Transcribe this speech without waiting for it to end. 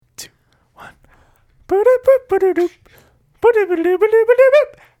Hey,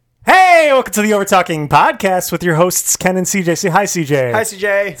 welcome to the Over Talking podcast with your hosts Ken and CJ. Say hi, CJ. Hi,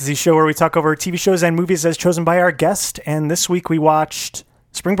 CJ. This is the show where we talk over TV shows and movies as chosen by our guest. And this week we watched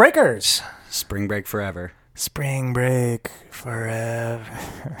Spring Breakers. Spring break forever. Spring break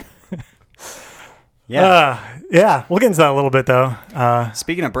forever. Yeah. We'll get into that a little bit though.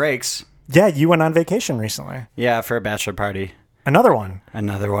 Speaking of breaks. Yeah, you went on vacation recently. Yeah, for a bachelor party. Another one.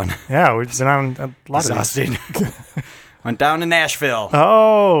 Yeah, we've been on a lot Exhausting. Went down to Nashville.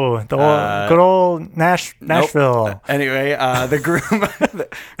 Oh, the good old Nashville. Nope. Anyway, the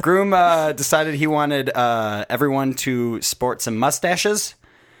groom decided he wanted everyone to sport some mustaches,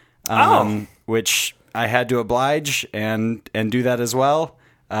 which I had to oblige and do that as well.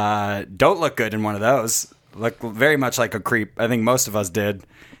 Don't look good in one of those. Look very much like a creep. I think most of us did.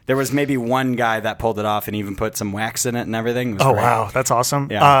 There was maybe one guy that pulled it off and even put some wax in it and everything. It was great. Wow, that's awesome.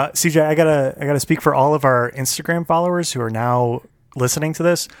 Yeah. CJ, I gotta speak for all of our Instagram followers who are now listening to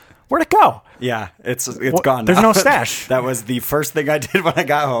this. Where'd it go? Yeah, it's gone now. There's no stash. That was the first thing I did when I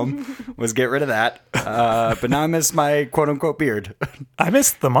got home, was get rid of that. But now I miss my quote-unquote beard. I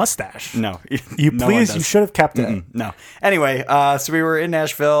missed the mustache. No. You no one please, does. you should have kept it. No. Anyway, so we were in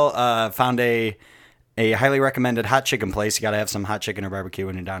Nashville, found a highly recommended hot chicken place. You got to have some hot chicken or barbecue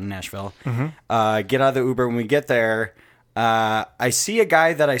when you're down in Nashville. Mm-hmm. Get out of the Uber. When we get there, I see a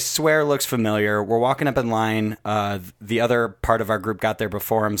guy that I swear looks familiar. We're walking up in line. The other part of our group got there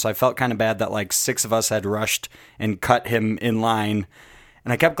before him, so I felt kind of bad that like 6 of us had rushed and cut him in line.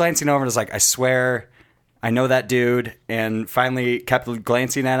 And I kept glancing over and was like, I swear I know that dude. And finally kept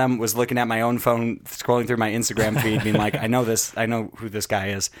glancing at him, was looking at my own phone, scrolling through my Instagram feed, being like, I know who this guy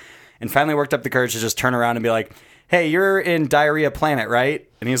is. And finally worked up the courage to just turn around and be like, hey, you're in Diarrhea Planet, right?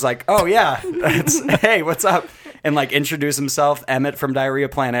 And he was like, oh, yeah. Hey, what's up? And like introduced himself. Emmett from Diarrhea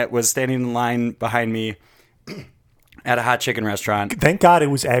Planet was standing in line behind me at a hot chicken restaurant. Thank God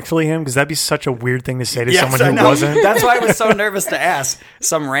it was actually him, because that'd be such a weird thing to say to Yes, someone who wasn't. That's why I was so nervous to ask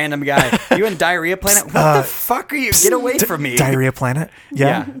some random guy, you in Diarrhea Planet? What the fuck are you? Get away from me. Diarrhea Planet?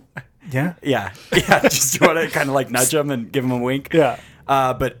 Yeah. Yeah. Just you want to kind of like nudge him and give him a wink. Yeah.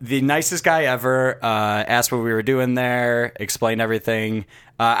 But the nicest guy ever, asked what we were doing there, explained everything.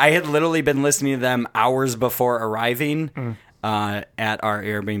 I had literally been listening to them hours before arriving at our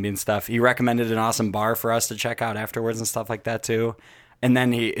Airbnb and stuff. He recommended an awesome bar for us to check out afterwards and stuff like that too. And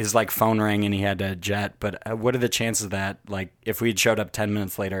then his like phone rang and he had to jet. But what are the chances of that? Like if we'd showed up 10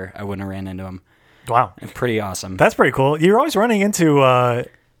 minutes later, I wouldn't have ran into him. Wow. Pretty awesome. That's pretty cool. You're always running into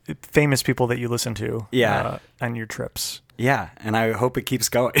famous people that you listen to on your trips. Yeah, and I hope it keeps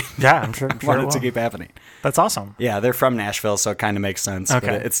going. Yeah, I'm sure. I want it to keep happening. That's awesome. Yeah, they're from Nashville, so it kind of makes sense. Okay.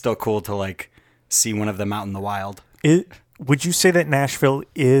 But it's still cool to like see one of them out in the wild. Would you say that Nashville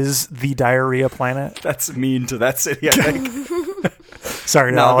is the Diarrhea Planet? That's mean to that city, I think.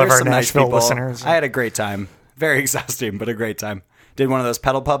 Sorry to all of our Nashville listeners. I had a great time. Very exhausting, but a great time. Did one of those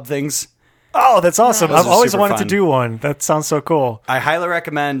pedal pub things. Oh, that's awesome. Those I've always wanted fun. to do one. That sounds so cool. I highly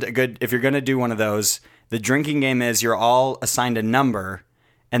recommend if you're going to do one of those, the drinking game is you're all assigned a number,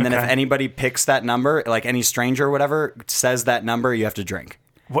 and then if anybody picks that number, like any stranger or whatever, says that number, you have to drink.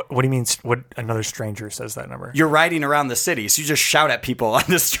 What do you mean? What another stranger says that number? You're riding around the city, so you just shout at people on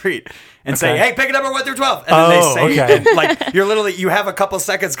the street and say, "Hey, pick a number 1 through 12." And then they say, and, like you have a couple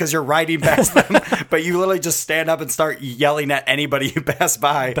seconds because you're riding past them, but you literally just stand up and start yelling at anybody you pass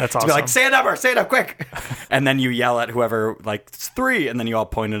by. That's to awesome. be like, say it up, quick. And then you yell at whoever, like, it's 3, and then you all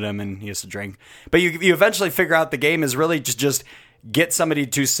point at him, and he has to drink. But you eventually figure out the game is really just get somebody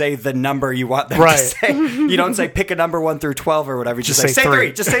to say the number you want them to say. You don't say pick a number 1 through 12 or whatever. You just say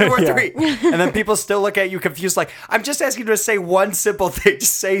 3. Just say the word 3. And then people still look at you confused like, I'm just asking you to say one simple thing.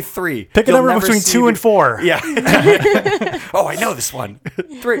 Just say 3. Pick a number between 2 and 4. Yeah. Oh, I know this one.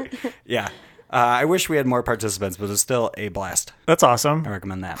 3. Yeah. I wish we had more participants, but it's still a blast. That's awesome. I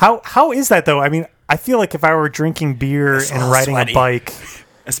recommend that. How is that though? I mean, I feel like if I were drinking beer and riding a bike,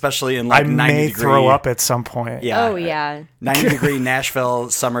 especially in like 90 degree. I may throw up at some point. Yeah. Oh, yeah. 90 degree Nashville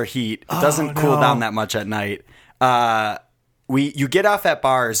summer heat. It doesn't cool down that much at night. You get off at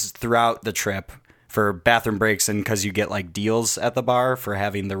bars throughout the trip for bathroom breaks and because you get like deals at the bar for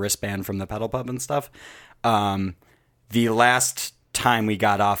having the wristband from the pedal pub and stuff. The last time we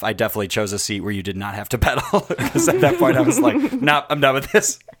got off, I definitely chose a seat where you did not have to pedal because at that point I was like, nope, I'm done with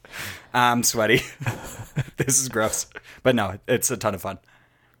this. I'm sweaty. This is gross. But no, it's a ton of fun.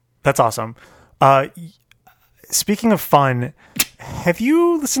 That's awesome. Speaking of fun, have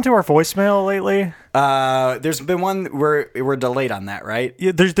you listened to our voicemail lately? There's been one where we're delayed on that, right?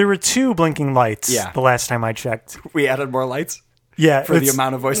 Yeah, there were 2 blinking lights the last time I checked. We added more lights? Yeah, for the it's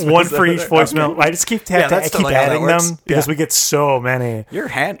amount of voicemails. one for that are each there. voicemail. I just keep Yeah, that's I keep totally how that adding works. them because Yeah. we get so many. You're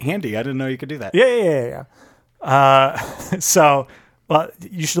handy. I didn't know you could do that. Yeah. So, well,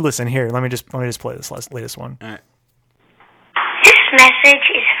 you should listen here. Let me just play this latest one. All right. This message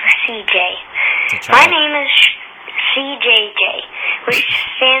is for CJ. It's a My child. name is CJJ, which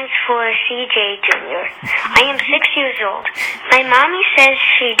stands for CJ Jr. I am 6 years old. My mommy says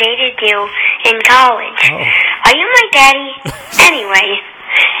she dated you in college. Oh. Are you my daddy? Anyway,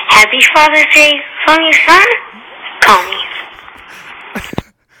 happy Father's Day from your son? Call me.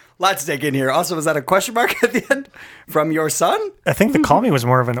 Lots to take in here. Also, was that a question mark at the end from your son? I think the call me was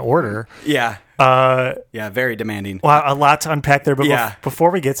more of an order. Yeah. Yeah, very demanding. Well, a lot to unpack there. But Yeah.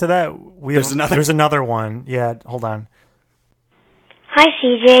 before we get to that, There's another one. Yeah, hold on. Hi,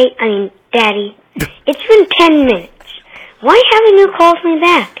 CJ. Daddy. It's been 10 minutes. Why haven't you called me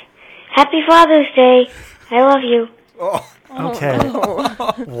back? Happy Father's Day. I love you. Oh, Okay.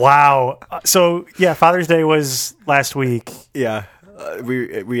 Wow. So yeah, Father's Day was last week. yeah.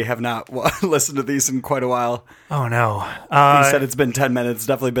 We have not listened to these in quite a while. Oh no. You said it's been 10 minutes.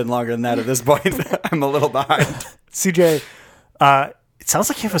 Definitely been longer than that at this point. I'm a little behind. CJ, it sounds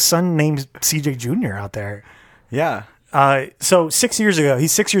like you have a son named CJ Jr. out there. Yeah. So 6 years ago,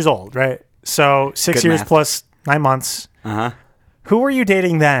 he's 6 years old, right? So 6 Good years math. plus 9 months. Uh-huh. Who were you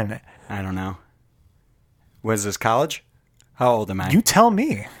dating then? I don't know. Was this college? How old am I? You tell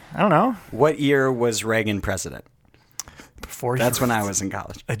me. I don't know. What year was Reagan president? Before That's you, when I was in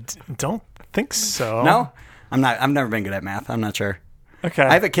college. I don't think so. No? I'm not. I've never been good at math. I'm not sure. Okay.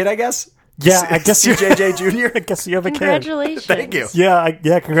 I have a kid, I guess? Yeah, I guess you CJJ Jr.? I guess you have a kid. Congratulations. Thank you.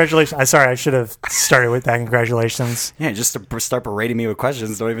 Yeah, congratulations. I'm sorry, I should have started with that. Congratulations. Yeah, just to start berating me with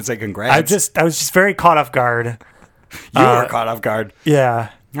questions. Don't even say congrats. I was just very caught off guard. You were caught off guard. Yeah.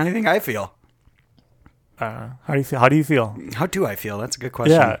 How do you think I feel? How do you feel? How do you feel? How do I feel? That's a good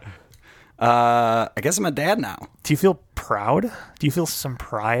question. Yeah. I guess I'm a dad now. Do you feel proud? Do you feel some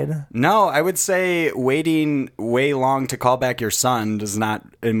pride? No, I would say waiting way long to call back your son does not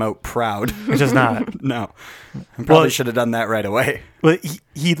emote proud. It does not. No. I probably Well- should have done that right away. Well,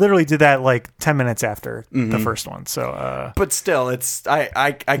 he literally did that like 10 minutes after the Mm-hmm. first one. So, But still, it's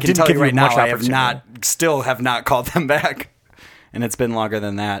I can Didn't tell give you you right now much I have opportunity. still have not called them back. And it's been longer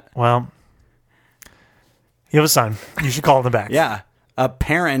than that. well, you have a son. You should call him back. Yeah.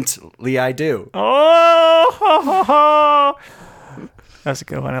 Apparently I do. Oh, that's a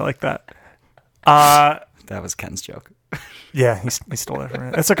good one. I like that. That was Ken's joke. Yeah, he stole it from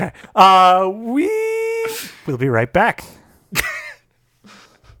me. That's okay. We'll be right back.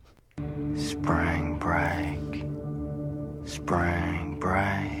 Spring break. Spring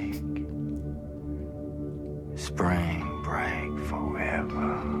break. Spring break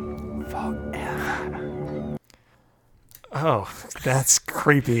forever. Oh, that's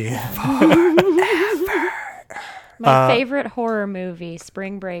creepy. My favorite horror movie,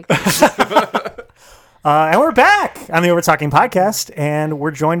 Spring Break. And we're back on the Over Talking podcast, and we're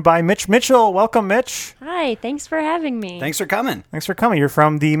joined by Mitch Mitchell. Welcome, Mitch. Hi, thanks for having me. Thanks for coming. Thanks for coming. You're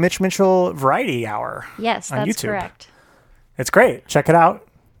from the Mitch Mitchell Variety Hour. Yes, on that's YouTube. correct. It's great. Check it out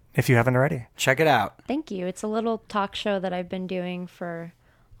if you haven't already. Check it out. Thank you. It's a little talk show that I've been doing for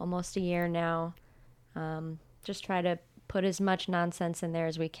almost a year now. Just try to put as much nonsense in there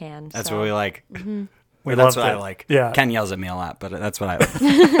as we can. That's so. what we like. We That's loved what I it. like. Yeah. Ken yells at me a lot, but that's what I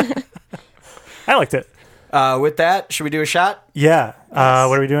like. I liked it. With that, should we do a shot? Yeah.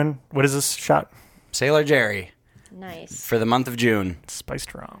 What are we doing? What is this shot? Sailor Jerry Nice. for the month of June.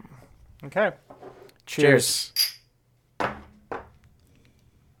 Spiced rum. Okay. Cheers.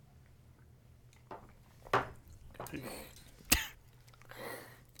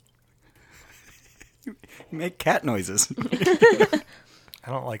 You make cat noises. I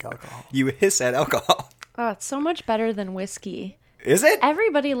don't like alcohol. You hiss at alcohol. Oh, it's so much better than whiskey. Is it?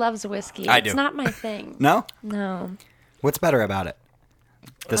 Everybody loves whiskey. I It's do. not my thing. No? No. What's better about it?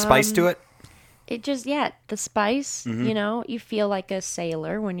 The spice to it? It just, the spice, Mm-hmm. you know, you feel like a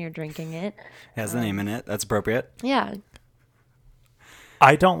sailor when you're drinking it. Has the name in it. That's appropriate. Yeah.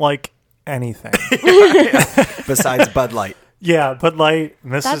 I don't like anything. Besides Bud Light. Yeah, Bud Light.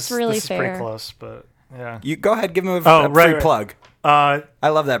 That's really this is pretty fair. close, but yeah. You go ahead, give him a Oh, free right. plug. I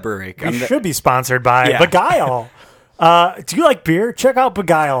love that brewery. We should be sponsored by Yeah. Beguile. Do you like beer? Check out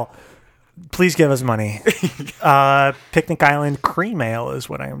Beguile. Please give us money. Picnic Island Cream Ale is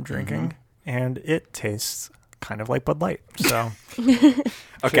what I am drinking, and it tastes kind of like Bud Light. So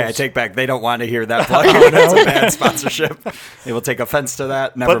Okay, I take back. They don't want to hear that plug. That's a bad sponsorship. They will take offense to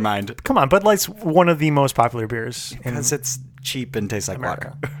that. Never But mind. Come on, Bud Light's one of the most popular beers in Because it's cheap and tastes like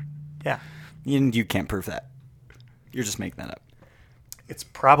America. water. Yeah. You can't prove that. You're just making that up. It's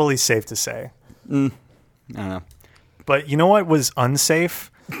probably safe to say. I don't know. But you know what was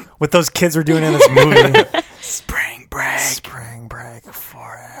unsafe? What those kids were doing in this movie. Spring break. Spring break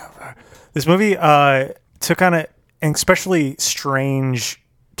forever. This movie took on an especially strange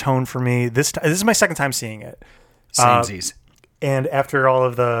tone for me. This is my second time seeing it. Samesies. And after all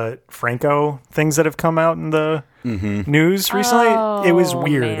of the Franco things that have come out in the news recently, it was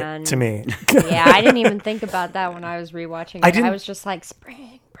weird man. to me. Yeah, I didn't even think about that when I was rewatching it. I was just like,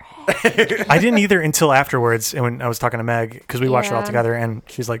 spring break. I didn't either until afterwards, and when I was talking to Meg, because we watched it all Yeah. together, and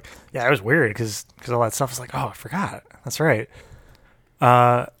she's like, yeah, it was weird, because all that stuff was like, oh, I forgot. That's right.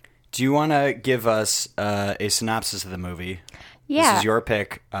 Do you want to give us a synopsis of the movie? Yeah. This is your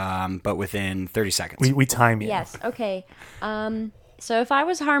pick, but within 30 seconds. We time you. Yes. Okay. So if I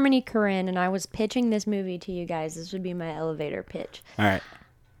was Harmony Korine and I was pitching this movie to you guys, this would be my elevator pitch. All right.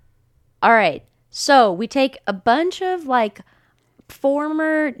 All right. So we take a bunch of like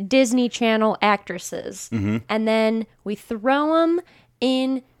former Disney Channel actresses, and then we throw them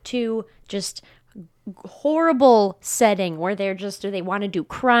into just horrible setting where they want to do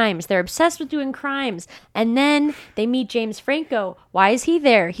crimes. They're obsessed with doing crimes. And then they meet James Franco. Why is he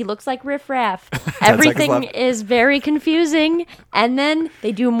there? He looks like Riff Raff. Everything left. is very confusing. And then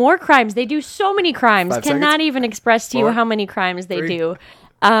they do more crimes. They do so many crimes. 5 Cannot seconds. even express to you 4, how many crimes they 3, do.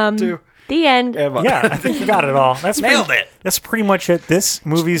 2. The end. Yeah, I think you got it all. That's Nailed it. That's pretty much it. This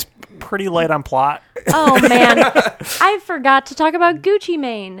movie's pretty light on plot. Oh man, I forgot to talk about Gucci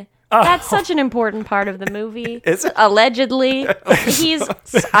Mane. That's such an important part of the movie. Is it? Allegedly, he's,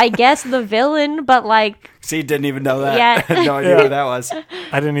 I guess, the villain, but like, See, didn't even know that. Yeah. I had no idea who that was.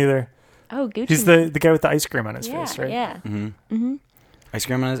 I didn't either. oh, Gucci. He's the guy with the ice cream on his yeah, face, right? yeah. Ice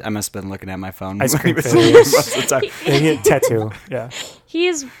cream on his? I must have been looking at my phone. Ice cream Most face. of the time. Yeah, he had tattoo. Yeah.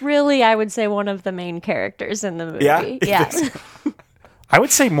 He's really, I would say, one of the main characters in the movie. Yeah? Yeah. I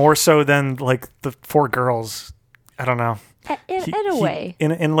would say more so than like the 4 girls. I don't know. in a way,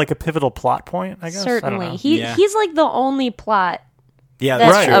 in like a pivotal plot point, I guess. I don't certainly. know. He's like the only plot Yeah,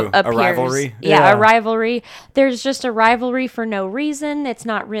 that that's true. appears. A rivalry. Yeah, a rivalry. There's just a rivalry for no reason. It's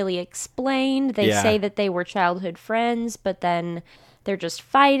not really explained. They Yeah. say that they were childhood friends, but then they're just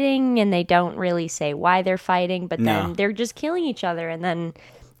fighting, and they don't really say why they're fighting, but then No. they're just killing each other, and then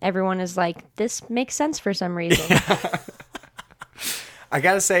everyone is like, this makes sense for some reason. I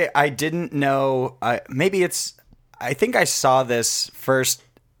gotta say, I didn't know. I think I saw this first,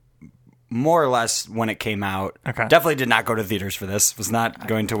 more or less, when it came out. Okay. Definitely did not go to theaters for this. Was not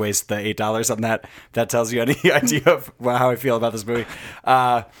going to waste the $8 on that. That tells you any idea of how I feel about this movie.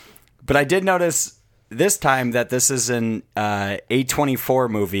 But I did notice this time that this is an A24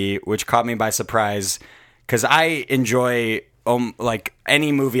 movie, which caught me by surprise because I enjoy like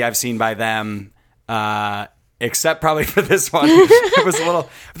any movie I've seen by them. Except probably for this one. It was a little...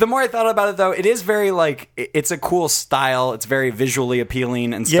 The more I thought about it, though, it is very, like... It's a cool style. It's very visually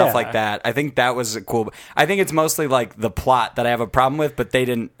appealing and stuff Yeah. like that. I think that was a cool... I think it's mostly, like, the plot that I have a problem with, but they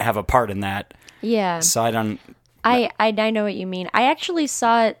didn't have a part in that. Yeah. So I don't... I know what you mean. I actually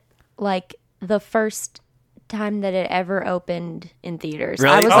saw it like the first time that it ever opened in theaters.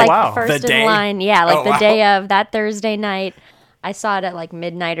 Really? I was Oh, like wow. first The day? in line. Yeah, like Oh, the wow. day of that Thursday night. I saw it at like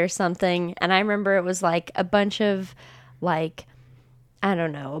midnight or something, and I remember it was like a bunch of like, I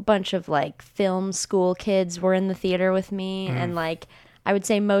don't know, a bunch of like film school kids were in the theater with me, and like I would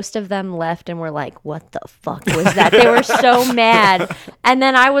say most of them left and were like, what the fuck was that? They were so mad. And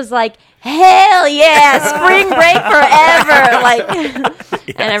then I was like, hell yeah, spring break forever. Like,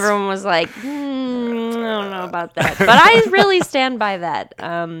 and everyone was like, I don't know about that. But I really stand by that.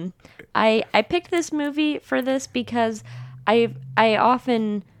 I picked this movie for this because I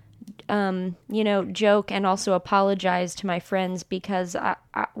often, joke and also apologize to my friends because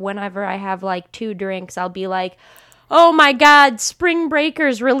whenever I have like 2 drinks, I'll be like, oh my God, Spring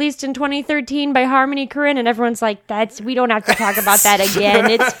Breakers released in 2013 by Harmony Korine. And everyone's like, we don't have to talk about that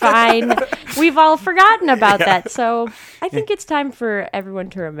again. It's fine. We've all forgotten about that. So I think it's time for everyone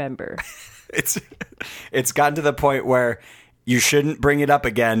to remember. It's gotten to the point where you shouldn't bring it up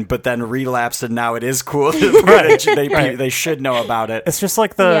again, but then relapse, and now it is cool. They should know about it. It's just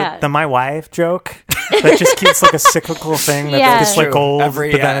like the Yeah. my wife joke that just keeps like a cyclical thing that Yeah. gets like True. old,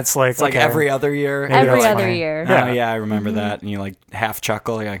 but then it's like it's like okay. every other year. Maybe Every that's other funny. year. Oh, yeah, I remember that. And you like half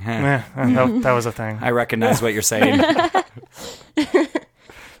chuckle. You're like, That was a thing. I recognize what you're saying.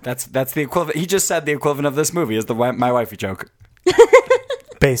 That's the equivalent. He just said the equivalent of this movie is my wifey joke.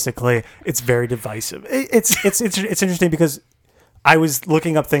 Basically, it's very divisive. It's interesting because I was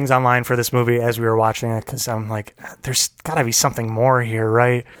looking up things online for this movie as we were watching it because I'm like, there's got to be something more here,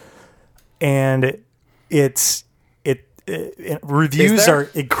 right? And it reviews are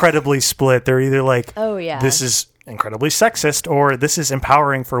incredibly split. They're either like, Oh, yeah. this is incredibly sexist, or this is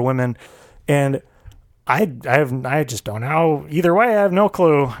empowering for women. And I just don't know. Either way, I have no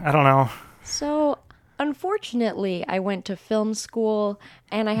clue. I don't know. So, unfortunately, I went to film school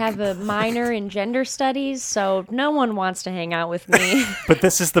and I have a minor in gender studies, so no one wants to hang out with me. But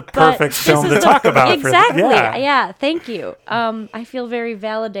this is the But perfect this film is to talk about. Exactly. Yeah. Yeah, thank you. I feel very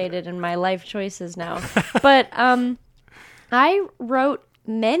validated in my life choices now. But I wrote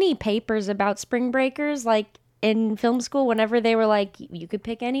many papers about Spring Breakers, like in film school. Whenever they were like, you could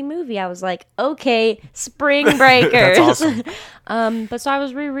pick any movie, I was like, okay, Spring Breakers. That's awesome. But so I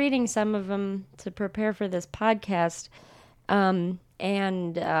was rereading some of them to prepare for this podcast. All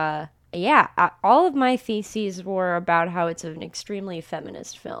of my theses were about how it's an extremely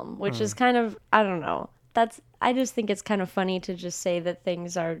feminist film, which is kind of, I don't know. I just think it's kind of funny to just say that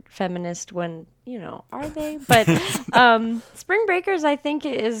things are feminist when, are they? But Spring Breakers, I think,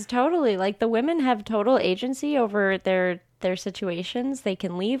 is totally, like, the women have total agency over their situations. They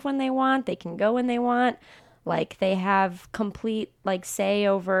can leave when they want. They can go when they want. Like, they have complete, like, say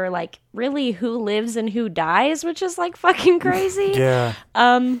over, like, really who lives and who dies, which is, like, fucking crazy. Yeah.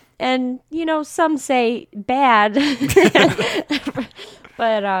 And, some say bad.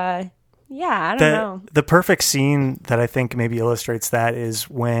 But, I don't know. The perfect scene that I think maybe illustrates that is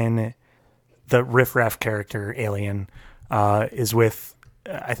when the riffraff character, Alien, is with,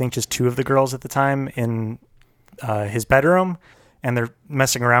 I think, just two of the girls at the time in his bedroom, and they're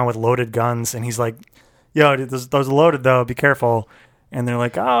messing around with loaded guns, and he's like, yo, dude, those are loaded, though. Be careful. And they're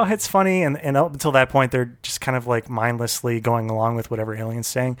like, oh, it's funny. And up until that point, they're just kind of like mindlessly going along with whatever Alien's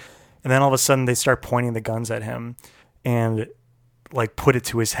saying. And then all of a sudden, they start pointing the guns at him and like put it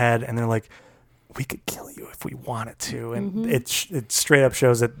to his head. And they're like, we could kill you if we wanted to. And it straight up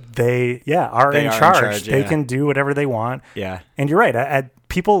shows that they are in charge. They can do whatever they want. Yeah. And you're right. A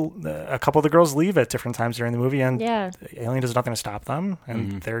couple of the girls leave at different times during the movie, and Alien does nothing to stop them,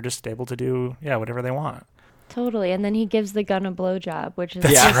 and they're just able to do whatever they want. Totally. And then he gives the gun a blowjob, which is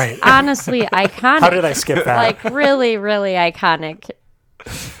right. honestly iconic. How did I skip that? Like, really, really iconic.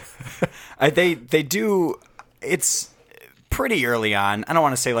 They do. It's pretty early on. I don't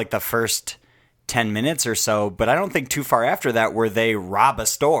want to say like the first 10 minutes or so, but I don't think too far after that where they rob a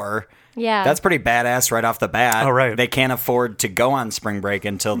store. Yeah. That's pretty badass right off the bat. Oh, right. They can't afford to go on spring break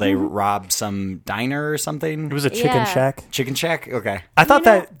until they rob some diner or something. It was a chicken shack. Chicken shack? Okay. I thought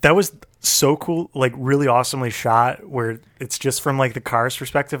that was so cool, like really awesomely shot, where it's just from like the car's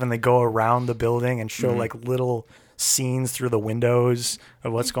perspective and they go around the building and show like little scenes through the windows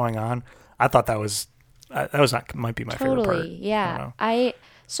of what's going on. I thought that might be my favorite part. Yeah.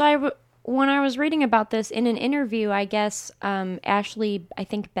 When I was reading about this in an interview, I guess Ashley, I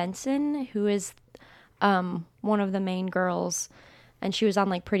think Benson, who is one of the main girls, and she was on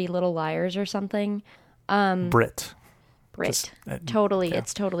like Pretty Little Liars or something. Brit. Totally. Yeah.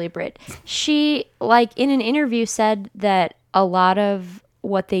 It's totally Brit. She, like, in an interview said that a lot of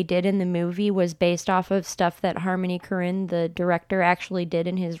what they did in the movie was based off of stuff that Harmony Korine, the director, actually did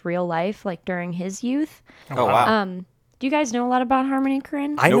in his real life, like during his youth. Oh, wow. Do you guys know a lot about Harmony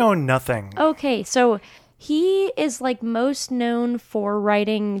Korine? I know nothing. Okay, so he is like most known for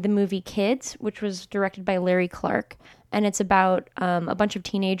writing the movie Kids, which was directed by Larry Clark, and it's about a bunch of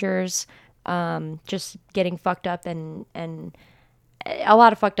teenagers just getting fucked up, and a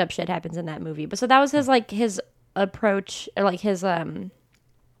lot of fucked up shit happens in that movie. But so that was his approach, or like his first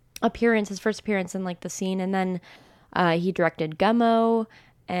appearance in like the scene, and then he directed Gummo.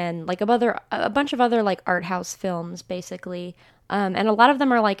 And like a bunch of other like art house films, basically, and a lot of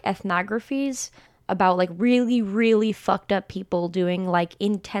them are like ethnographies about like really, really fucked up people doing like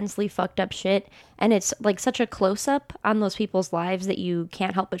intensely fucked up shit, and it's like such a close up on those people's lives that you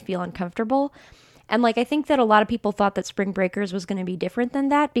can't help but feel uncomfortable. And like I think that a lot of people thought that Spring Breakers was going to be different than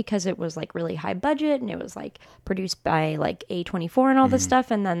that because it was like really high budget and it was like produced by like A24 and all this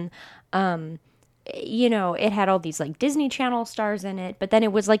stuff, and then it had all these like Disney Channel stars in it, but then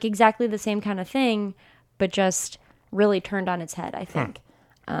it was like exactly the same kind of thing, but just really turned on its head, I think.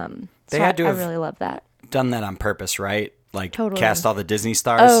 They had to have really love that. Done that on purpose, right? Like Totally. Cast all the Disney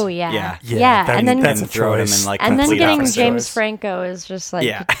stars. Oh yeah. And then throw them in like and then complete getting opposite James doors. Franco is just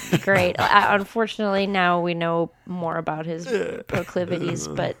like great. Unfortunately, now we know more about his proclivities,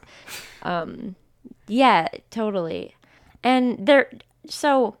 but totally. And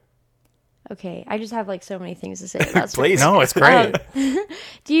okay, I just have like so many things to say about Spring Please. No, it's great.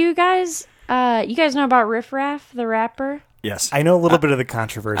 Do you guys know about Riff Raff, the rapper? Yes. I know a little bit of the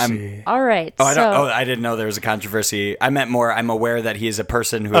controversy. All right. I didn't know there was a controversy. I meant more, I'm aware that he is a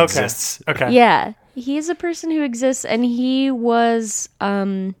person who exists. Okay. Yeah. He is a person who exists, and he was,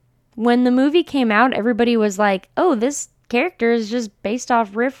 when the movie came out, everybody was like, oh, this character is just based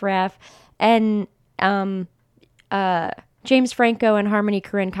off Riff Raff, and James Franco and Harmony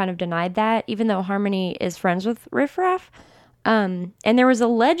Korine kind of denied that, even though Harmony is friends with Riff Raff. And there was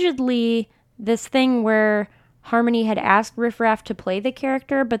allegedly this thing where Harmony had asked Riff Raff to play the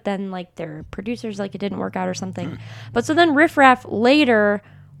character, but then like their producers, like it didn't work out or something. But so then Riff Raff later,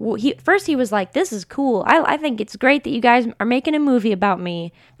 he was like, this is cool. I think it's great that you guys are making a movie about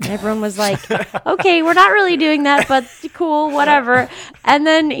me. And everyone was like, okay, we're not really doing that, but cool, whatever. And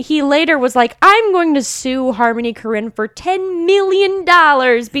then he later was like, I'm going to sue Harmony Korine for $10 million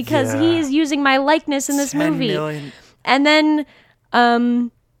because he is using my likeness in this movie. Million. And then,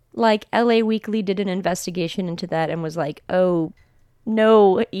 like LA Weekly did an investigation into that and was like, "Oh,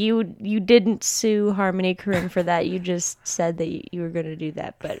 no, you didn't sue Harmony Korine for that. You just said that you were going to do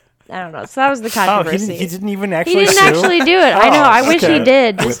that." But I don't know. So that was the controversy. He didn't even actually. Actually do it. I know. I wish he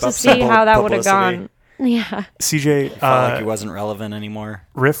did, just to Whip up see some how that would have publicity. gone. Yeah. CJ, Felt like he wasn't relevant anymore.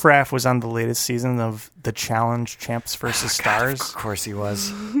 Riff Raff was on the latest season of the Challenge Champs versus Stars. Of course he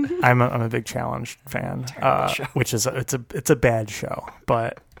was. I'm a big Challenge fan, which is it's a bad show,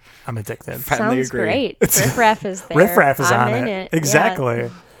 but I'm addicted. Finally Sounds agree. great. Riff Raff is there. Riff Raff is I'm on in it. Yeah. Exactly.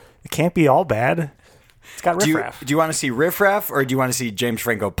 It can't be all bad. It's got Riff Raff. Do you want to see Riff Raff or do you want to see James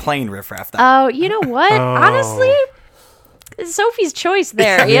Franco playing Riff Raff? Oh, you know what? Honestly, Sophie's choice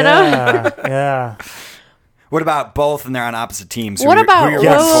there, you know? Yeah. What about both and they're on opposite teams? What about, who you're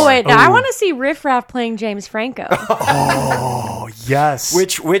Yes. rooting for? wait, now I Ooh. want to see Riff Raff playing James Franco. Oh, yes.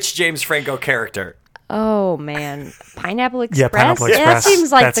 Which James Franco character? Oh, man. Pineapple Express? Yeah, Pineapple That Express.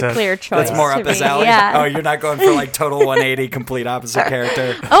 seems like That's the it. clear choice. That's more to up his me. alley. Yeah. Oh, you're not going for like total 180, complete opposite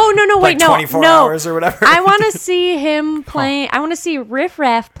character. Oh, no, wait, Like no. 24 no. hours or whatever. I want to see him playing, I want to see Riff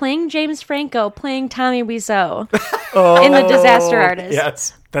Raff playing James Franco, playing Tommy Wiseau in The Disaster Artist.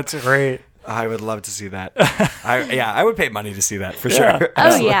 Yes. That's great. I would love to see that. I would pay money to see that for sure.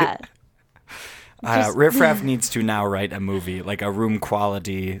 Oh, yeah. Riff Raff needs to now write a movie, like a room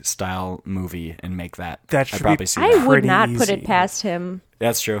quality style movie, and make that. That I'd should probably be- see I that. would Pretty not put easy. it past him.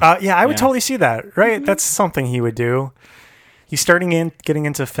 That's true. Yeah, I would Yeah. totally see that. Right? That's something he would do. He's getting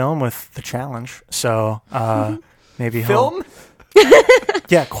into film with The Challenge, so maybe Film?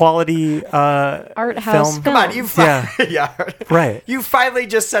 Yeah, quality Art house film. Come on, you yeah. Right. You finally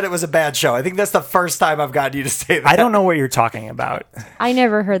just said it was a bad show. I think that's the first time I've gotten you to say that. I don't know what you're talking about. I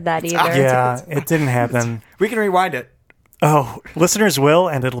never heard that either. Yeah, it didn't happen. We can rewind it. Oh, listeners will,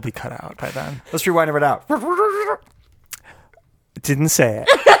 and it'll be cut out by then. Let's rewind it out. Didn't say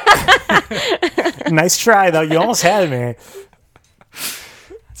it. Nice try, though. You almost had me.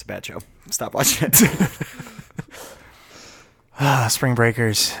 It's a bad show. Stop watching it. Spring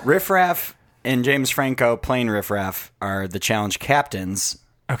Breakers. Riff Raff and James Franco playing Riff Raff are the challenge captains.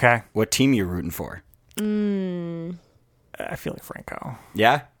 Okay. What team you rooting for? I feel like Franco.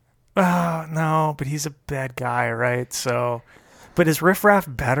 Yeah? No, but he's a bad guy, right? So, but is Riff Raff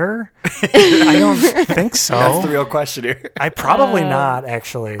better? I don't think so. That's the real question here. I probably not,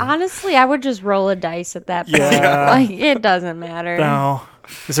 actually. Honestly, I would just roll a dice at that point. Yeah. Like, it doesn't matter. No.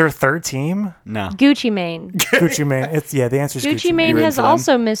 Is there a third team? No. Gucci Mane. Gucci Mane. The answer is Gucci Mane rooting has for them?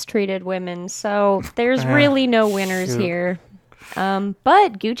 also mistreated women, so there's really no winners here.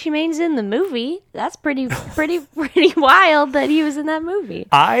 But Gucci Mane's in the movie. That's pretty wild that he was in that movie.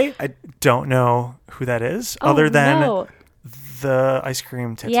 I don't know who that is, other than no. the ice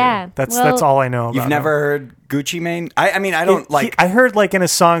cream tattoo. Yeah, That's well- all I know about You've him. never heard Gucci Mane? I mean, I don't like... I heard like in a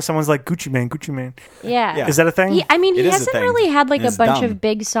song, someone's like Gucci Mane, Gucci Mane. Yeah. Yeah. Is that a thing? He It is a hasn't thing. really had like And a it's bunch dumb. of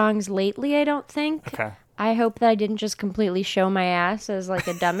big songs lately, I don't think. Okay. I hope that I didn't just completely show my ass as like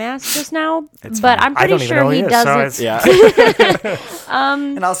a dumbass just now. It's but fine. I'm I pretty don't even know sure who he is, does so it. Yeah.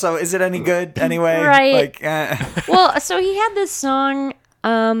 And also, is it any good anyway? Right. Like, Well, so he had this song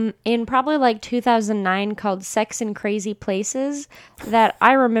in probably like 2009 called Sex in Crazy Places that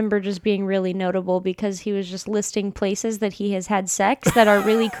I remember just being really notable because he was just listing places that he has had sex that are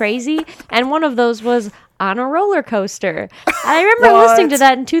really crazy. And one of those was on a roller coaster. I remember listening to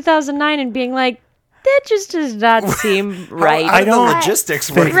that in 2009 and being like, that just does not seem right. How do the don't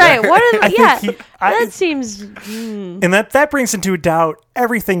logistics work Right. there? What? That think seems. And that brings into doubt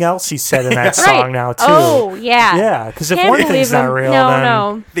everything else he said in that Right. song now too. Oh, yeah. Yeah, because if Can't one believe thing's not him. real, No, then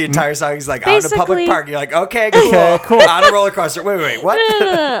no. The entire song is like, out in a public Basically- park. You're like, okay, cool. Okay, cool. On a roller coaster. Wait, what?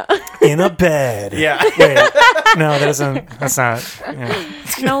 in a bed. Yeah. Wait, no, that isn't. That's not. Yeah.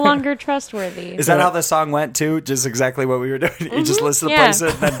 No longer trustworthy. Is that how the song went too? Just exactly what we were doing? You just listened to Yeah. place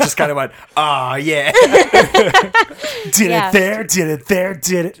it and then just kind of went, oh, yeah. Did Yeah. it there? Did it there?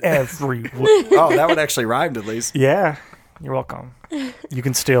 Did it everywhere? Oh, that would actually rhymed at least. Yeah, you're welcome. You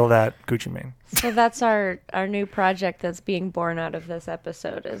can steal that Gucci Mane. So that's our new project that's being born out of this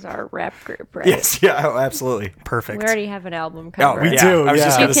episode is our rap group, right? Yes, yeah, oh, absolutely. Perfect. We already have an album Oh, cover. we yeah. do, I was yeah.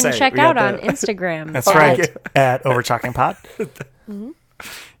 just You gonna You can say, check we got out on the- Instagram. That's at- right. At Over Talking Pod.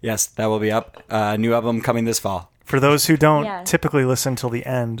 Yes, that will be up. New album coming this fall. For those who don't Yeah. typically listen till the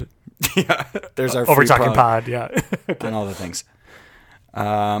end, Yeah, there's our Over free Talking plug Pod. Yeah. and all the things.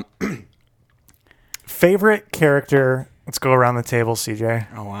 Favorite character? Let's go around the table, CJ.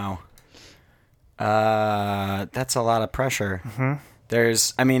 Oh wow, that's a lot of pressure.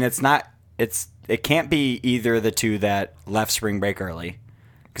 There's, I mean, it can't be either of the two that left spring break early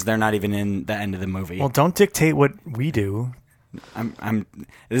because they're not even in the end of the movie. Well, don't dictate what we do.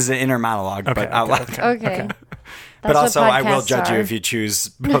 This is an inner monologue, Okay, but out loud. okay. Okay. But That's also, what I will podcasts judge you are. if you choose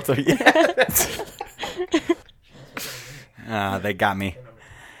both of you. They got me.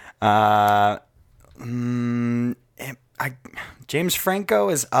 James Franco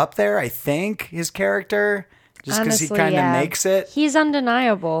is up there, I think, his character, just because he Honestly, kind of yeah. makes it. He's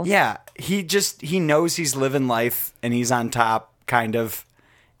undeniable. Yeah, he knows he's living life and he's on top, kind of,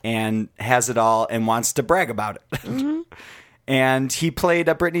 and has it all and wants to brag about it. Mm-hmm. And he played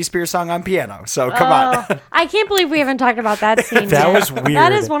a Britney Spears song on piano, so come on. I can't believe we haven't talked about that scene That yet. was weird.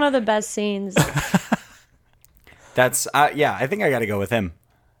 That is one of the best scenes. That's, yeah, I think I got to go with him.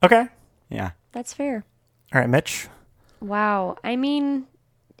 Okay. Yeah. That's fair. All right, Mitch. Wow. I mean,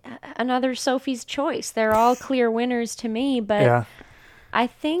 another Sophie's Choice. They're all clear winners to me, but Yeah. I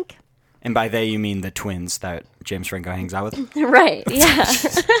think... And by they, you mean the twins that James Franco hangs out with? Right, yeah.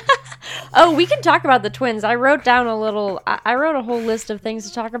 Oh, we can talk about the twins. I wrote down I wrote a whole list of things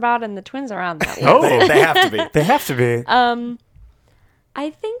to talk about, and the twins are on that list. Oh, They have to be. they have to be. I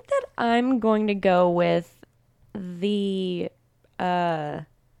think that I'm going to go with the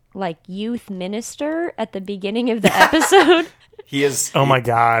youth minister at the beginning of the episode. He is. Oh my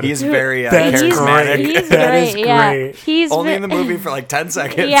God. He is very That's charismatic. great. He's That great. is Yeah, great. he's Only ve- in the movie for like 10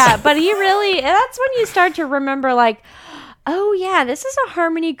 seconds. Yeah, but he really. That's when you start to remember, like, oh yeah, this is a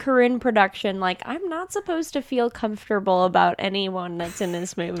Harmony Korine production. Like, I'm not supposed to feel comfortable about anyone that's in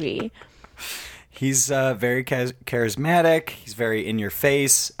this movie. He's very charismatic. He's very in your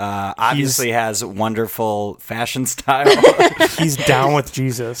face. Obviously has wonderful fashion style. He's down with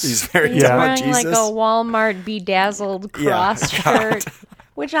Jesus. He's very He's down with wearing like Jesus. a Walmart bedazzled Yeah. cross shirt,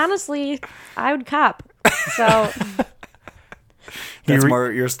 which honestly I would cop. So That's re-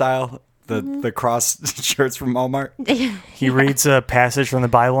 more your style. The cross shirts from Walmart. He reads a passage from the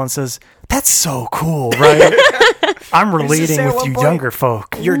Bible and says, "That's so cool, right?" I'm relating say at with one you point- younger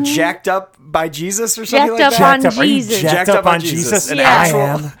folk. You're jacked up by Jesus or something Jacked like up that. on Are you Jesus. jacked up on Jesus? An I actual,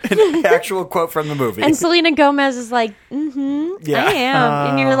 am. an actual quote from the movie. and Selena Gomez is like, Yeah. I am,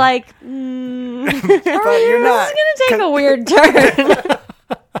 and you're like, but you're not. it's gonna take a weird turn.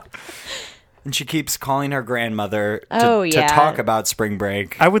 And she keeps calling her grandmother Oh, to yeah. talk about spring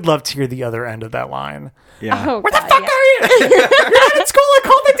break. I would love to hear the other end of that line. Yeah. Oh, Where the fuck At school, I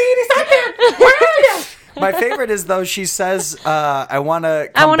called the dean. He's not there. Where are you? My favorite is though she says, "I want to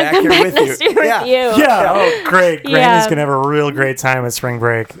I come want to back come here back with this you." year with you. Yeah. Oh, great. Yeah. Granny's gonna have a real great time at spring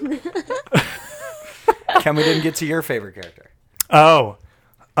break. Ken, we didn't get to your favorite character. Oh,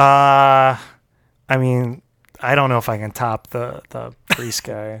 I mean, I don't know if I can top the priest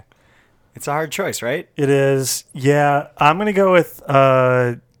guy. It's a hard choice, right? It is. Yeah, I'm gonna go with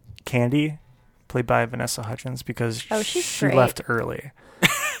Candy, played by Vanessa Hudgens, because Oh, she's she great. left early.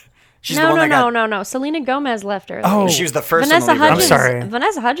 She's the No, one no, that no, got. no, no. Selena Gomez left early. Oh, She was the first Vanessa one to leave early. Hudgens. I'm sorry.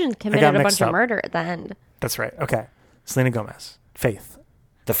 Vanessa Hudgens committed a bunch mixed of up. murder at the end. That's right. Okay, Selena Gomez, Faith.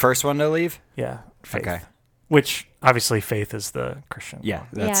 The first one to leave. Yeah, Faith. Okay. Which obviously Faith is the Christian. Yeah,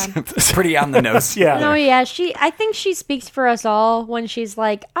 that's Yeah. pretty on the nose. Yeah. No, yeah, I think she speaks for us all when she's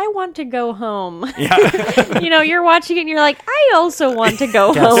like, I want to go home. Yeah. You're watching it and you're like, I also want to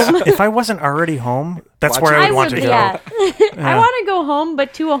go home. If I wasn't already home, that's Watch where it. I would want to go. yeah. I want to go home,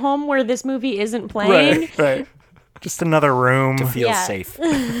 but to a home where this movie isn't playing. Right, right. Just another room. Feel Yeah. safe.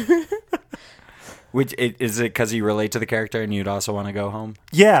 Which is it because you relate to the character and you'd also want to go home?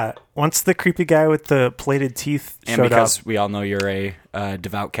 Yeah. Once the creepy guy with the plated teeth And showed because up. we all know you're a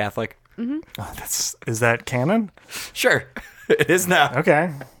devout Catholic. Is that canon? Sure. It is now.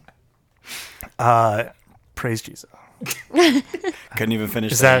 Okay. Praise Jesus. Couldn't even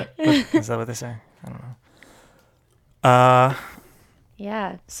finish Is that what they say? I don't know.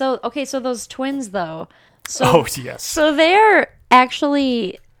 Yeah. So those twins though. So Oh yes. So they're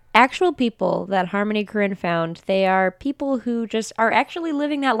actually actual people that Harmony Korine found. They are people who just are actually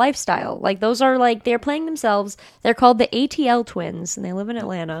living that lifestyle. Like those are like they're playing themselves. They're called the ATL twins, and they live in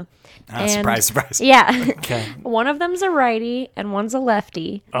Atlanta. Surprise, surprise. Yeah. Okay. One of them's a righty and one's a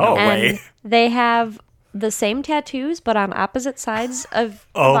lefty. Oh, and way. They have the same tattoos, but on opposite sides of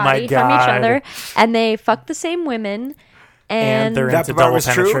the Oh, my body from each God. other, and they fuck the same women. And they're That into part double was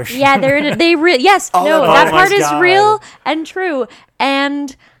true? penetration. Yeah, yes, Oh, no, oh that my part is God. real and true.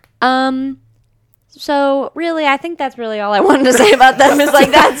 And so really I think that's really all I wanted to say about them is like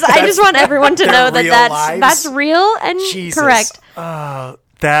I just want everyone to their know that real that's lives? real and Jesus. correct.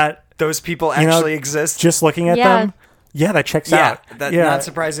 That Those people you know, actually exist. just looking at Yeah. them. Yeah, that checks yeah, out. that's not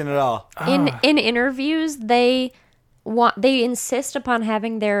surprising at all. In interviews they insist upon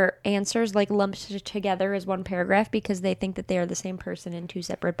having their answers like lumped together as one paragraph because they think that they are the same person in two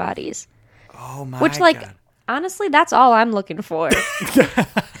separate bodies. Oh my Which, like, God. honestly, that's all I'm looking for.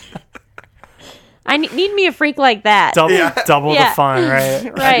 I need me a freak like that. double Yeah. the fun,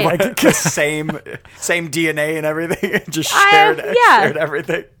 right? Right. Like, The same DNA and everything. Just Yeah. shared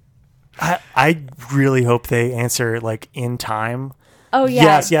everything. I really hope they answer like in time. Oh, yeah.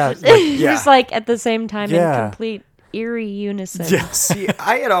 Yes, yeah. Like, Just like at the same time Yeah. in complete eerie unison. See,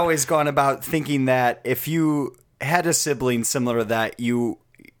 I had always gone about thinking that if you had a sibling similar to that, you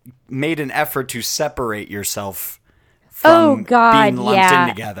made an effort to separate yourself from Oh, God, being lumped yeah. in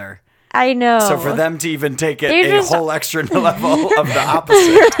together. I know. So for them to even take it They're a just- whole extra level of the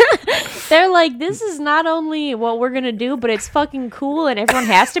opposite. They're like, this is not only what we're going to do, but it's fucking cool and everyone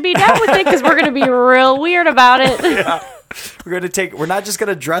has to be down with it because we're going to be real weird about it. We're not just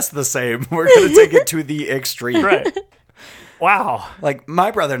gonna dress the same. We're gonna take it to the extreme. right. Wow. Like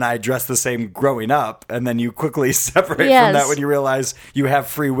my brother and I dressed the same growing up, and then you quickly separate from Yes. that when you realize you have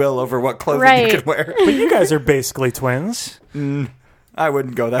free will over what clothing Right. you can wear. But you guys are basically twins. I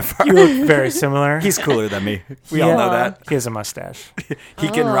wouldn't go that far. You look very similar. He's cooler than me. We all know that. He has a mustache. He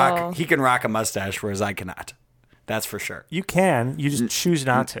can Oh. rock. He can rock a mustache, whereas I cannot. That's for sure. You can. You just choose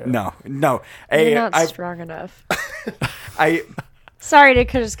not to. No. You're not I, strong enough. I Sorry to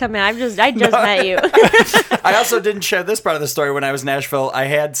just come in. I just met you. I also didn't share this part of the story when I was in Nashville. I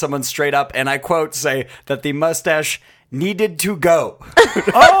had someone straight up, and I quote, say that the mustache needed to go.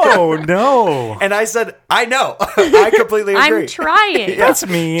 Oh no. And I said, I know. I completely agree. I'm trying. That's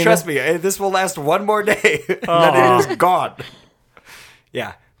mean. Trust me, this will last one more day, and then it is gone.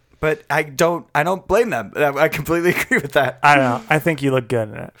 Yeah, but I don't blame them. I completely agree with that. I don't know. I think you look good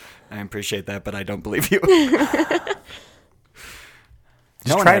in it. I appreciate that, but I don't believe you.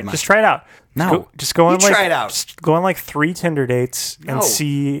 Just try it out. No. Just go on You like try it out. Just go on like 3 Tinder dates and No.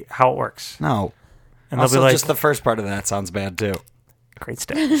 see how it works. No. And Also, they'll be like, just the first part of that sounds bad too. great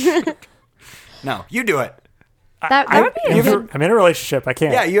stage. No, you do it. That would be a good. I'm in a relationship. I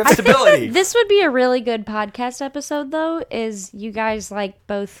can't. Yeah, you have stability. This would be a really good podcast episode, though. Is you guys like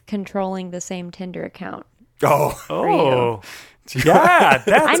both controlling the same Tinder account? Oh, Oh. Yeah,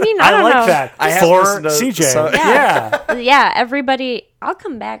 that's, I mean, I don't like know. that. I have For listened to CJ. some- yeah. Yeah, everybody. I'll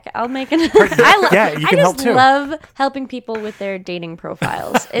come back. I'll make an. Yeah, you can I help just too. love helping people with their dating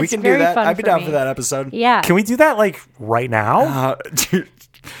profiles. It's we can very do that. fun I'd be for down me. for that episode. Yeah. Can we do that like right now?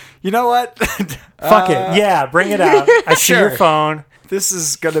 You know what? Fuck it. Yeah, bring it out. I see your Sure. phone. This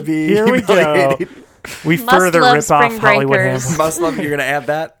is gonna be Here we go. humiliating. We Must further love rip off Spring Hollywood Breakers. Hymns. Must love. You're gonna add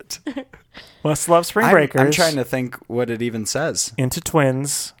that. Must love Spring Breakers. I'm trying to think what it even says. Into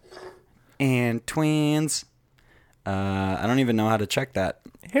twins. And twins. I don't even know how to check that.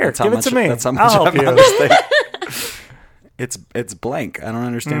 Here, That's how give it much- to me. That's how I'll much help I'm on you. this thing. It's blank. I don't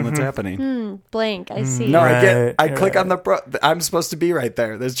understand what's happening. Blank. I see. No, Right, I click on the. I'm supposed to be right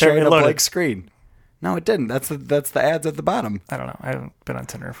there. There's showing a loaded. blank screen. No, it didn't. That's the ads at the bottom. I don't know. I haven't been on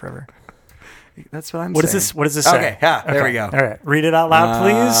Tinder forever. That's what I'm What saying. is this? What does this say? Okay, yeah, there we go. All right, read it out loud,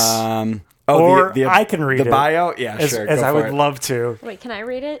 please. Or I can read the it. bio. Yeah, as, sure. as go I for would it. love to. Wait, can I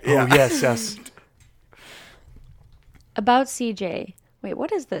read it? Oh yes, yes. About CJ. Wait,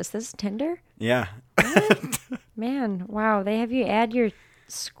 what is this? This is Tinder? Yeah. Man, wow. They have you add your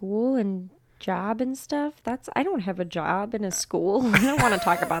school and job and stuff. I don't have a job in a school. I don't want to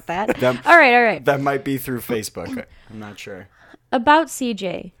talk about that. All right. That might be through Facebook. I'm not sure. About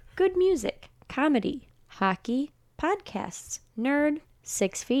CJ. Good music, comedy, hockey, podcasts, nerd,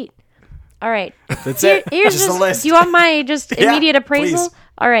 6 feet. All right. That's it. Here's just a list. Do you want my just Yeah, immediate appraisal? please.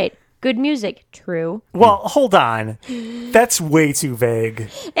 All right. Good music. True. Well, hold on. That's way too vague.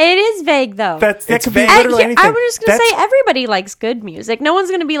 It is vague, though. That It's could be vague. literally anything. I'm just going to say everybody likes good music. No one's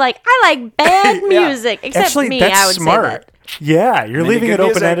going to be like, I like bad music. Except Actually, me, that's I would smart. say that. Yeah, you're leaving good it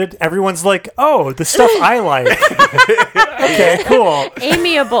open-ended. Everyone's like, oh, the stuff I like. Okay, cool.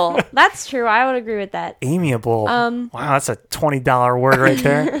 Amiable. That's true. I would agree with that. Amiable. Wow, that's a $20 word right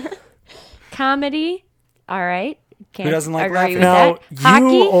there. Comedy. All right. Can't Who doesn't like agree laughing? with Now, that.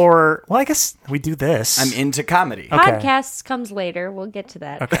 Hockey. you or... Well, I guess we do this. I'm into comedy. Okay. Podcasts comes later. We'll get to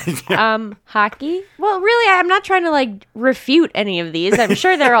that. Hockey. Well, really, I'm not trying to like refute any of these. I'm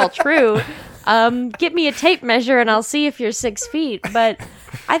sure they're all true. Get me a tape measure and I'll see if you're 6 feet. But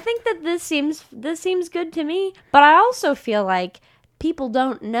I think that this seems good to me. But I also feel like people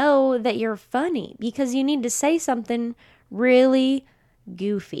don't know that you're funny because you need to say something really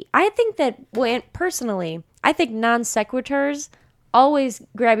goofy. I think that personally, I think non sequiturs always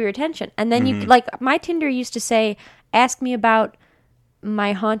grab your attention. And then you like my Tinder used to say, ask me about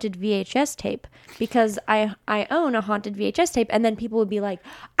my haunted VHS tape because I own a haunted VHS tape, and then people would be like,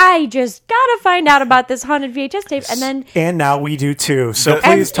 I just gotta find out about this haunted VHS tape, And now we do too, so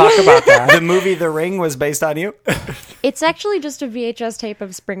please talk about that. The movie The Ring was based on you? it's actually just a VHS tape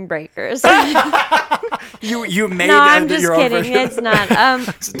of Spring Breakers. You made No, I'm your just own kidding. version. It's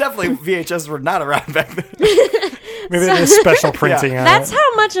not. So definitely VHS were not around back then. Maybe there's special printing on That's it.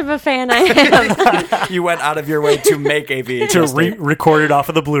 how much of a fan I am. You went out of your way to make a VHS To tape. record it off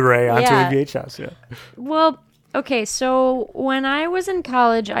of the Blu-ray onto Yeah. a VHS, yeah. Well, okay, so when I was in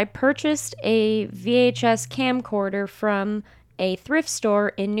college, I purchased a VHS camcorder from a thrift store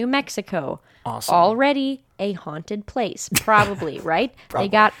in New Mexico. Awesome. Already a haunted place, probably, right? They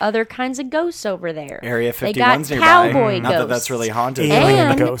got other kinds of ghosts over there. Area They got 51's nearby. cowboy Not ghosts. that that's really haunted. Alien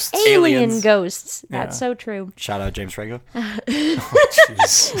and ghosts. alien Aliens. ghosts. That's Yeah. so true. Shout out James Franco.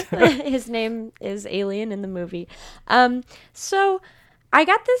 Jeez. His name is Alien in the movie. So I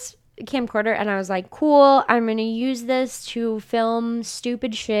got this camcorder and I was like, cool, I'm going to use this to film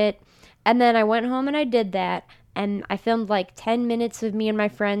stupid shit. And then I went home and I did that. And I filmed like 10 minutes of me and my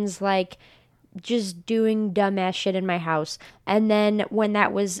friends, like, just doing dumbass shit in my house. And then when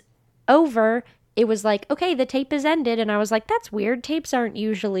that was over, it was like, okay, the tape is ended. And I was like, that's weird. Tapes aren't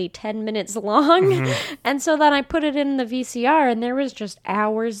usually 10 minutes long. And so then I put it in the VCR and there was just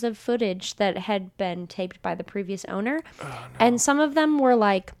hours of footage that had been taped by the previous owner. Oh, no. And some of them were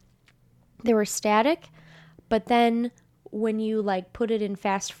like, they were static, but then when you like put it in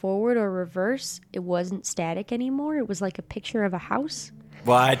fast forward or reverse, it wasn't static anymore. It was like a picture of a house.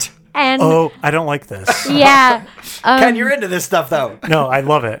 What? And Oh, I don't like this. yeah. Ken, you're into this stuff, though. No, I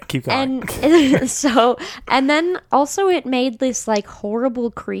love it. Keep going. And so, and then also it made this like horrible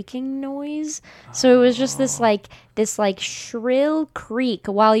creaking noise. So it was just this like shrill creak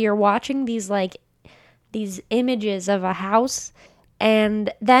while you're watching these images of a house.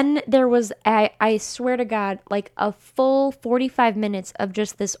 And then there was, I swear to God, like a full 45 minutes of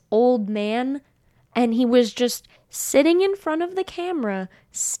just this old man. And he was just sitting in front of the camera,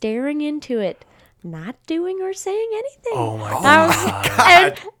 staring into it, not doing or saying anything. Oh my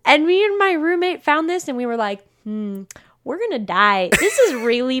God. And me and my roommate found this and we were like, we're going to die. This is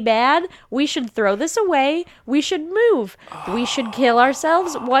really bad. We should throw this away. We should move. We should kill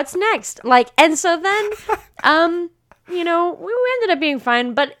ourselves. What's next? Like, and so then, you know, we ended up being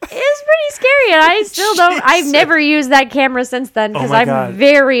fine, but it was pretty scary. And I still don't, I've never used that camera since then because my I'm God.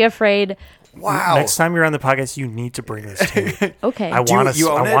 very afraid. Wow. Next time you're on the podcast, you need to bring this tape. Okay. I want you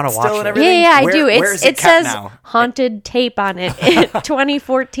to own it watch still and it. everything? Yeah, I Where- do. where is It kept says now? haunted tape on it.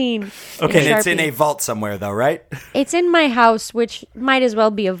 2014. Okay, and it's in Sharpie. a vault somewhere, though, right? It's in my house, which might as well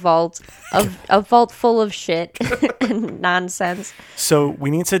be a vault. A vault full of shit and nonsense. So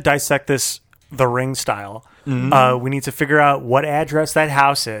we need to dissect this The Ring style. We need to figure out what address that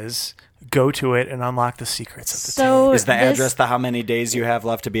house is, go to it, and unlock the secrets of the tape. So Is the this- address the how many days you have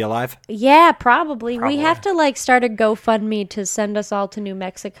left to be alive? Yeah, probably. We have to like start a GoFundMe to send us all to New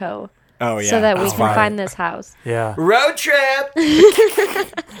Mexico. Oh, yeah. So that we That's can fine. find this house. Yeah. Road trip!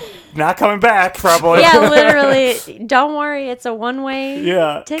 Not coming back, probably. Yeah, literally. Don't worry, it's a one-way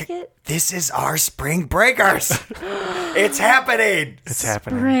Yeah. ticket. This is our spring breakers. It's happening. It's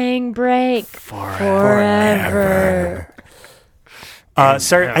happening. Spring break forever.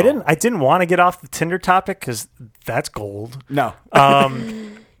 Sorry, I didn't want to get off the Tinder topic because that's gold. No.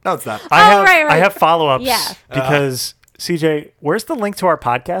 No, it's not. I right. have follow-ups Yeah. because CJ, where's the link to our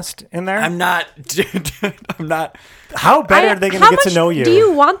podcast in there? I'm not. Dude, I'm not. How bad are they going to How get to much know you? Do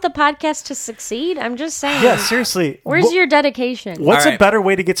you want the podcast to succeed? I'm just saying. Yeah, seriously. Where's your dedication? What's All a right. better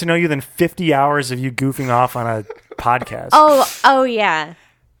way to get to know you than 50 hours of you goofing off on a podcast? Oh yeah.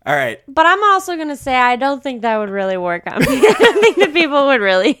 All right. But I'm also going to say I don't think that would really work on me. I don't think that people would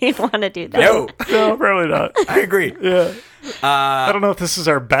really want to do that. No, No, probably not. I agree. Yeah. I don't know if this is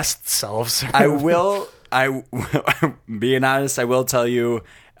our best selves. Being honest, I will tell you,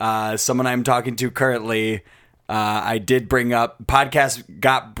 someone I'm talking to currently, I did bring up, podcast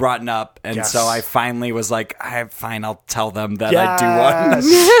got brought up, and Yes. so I finally was like, fine, I'll tell them that Yes. I do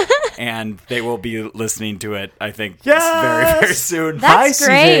one. And they will be listening to it, I think, Yes. very, very soon. That's Hi,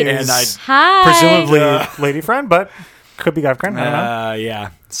 great. CJ's And I- Hi. presumably lady friend, but could be guy friend. I don't know. Yeah.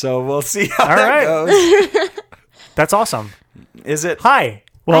 So we'll see how All that right. goes. That's awesome. Is it Hi,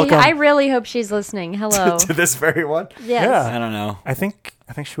 welcome. I really hope she's listening. Hello. to this very one? Yes. Yeah. I don't know. I think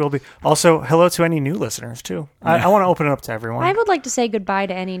she will be. Also, hello to any new listeners too. I want to open it up to everyone. I would like to say goodbye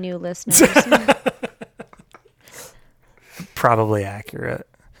to any new listeners. Probably accurate.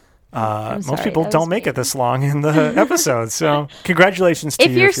 Most sorry, people that don't was make mean. it this long in the episode, so congratulations to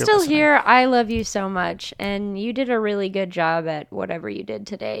If you. you're still listening. here, I love you so much. And you did a really good job at whatever you did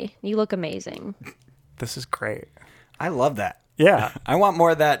today. You look amazing. This is great. I love that. Yeah, I want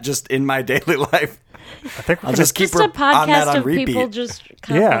more of that just in my daily life. I think we're I'll gonna, just keep Just a on that podcast on of repeat. people just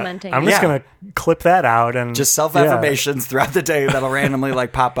yeah. complimenting. I'm you. just Yeah. gonna clip that out and Just self-affirmations throughout the day that'll randomly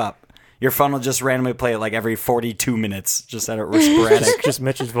like pop up. Your phone will just randomly play it like every 42 minutes, just at a sporadic. Yeah. Just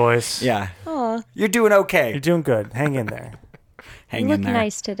Mitch's voice. Yeah. Aw, You're doing okay. You're doing good. Hang in there. Hang you look in there.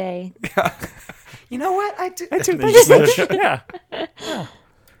 nice today. You know what? I do. Thanks, Mitch.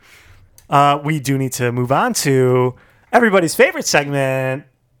 Yeah. We do need to move on to everybody's favorite segment.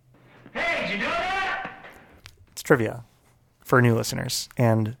 Hey, did you know that? It's trivia for new listeners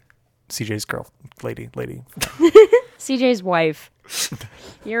and CJ's lady. CJ's wife.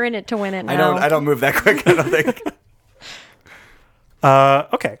 You're in it to win it I now. don't move that quick, I don't think.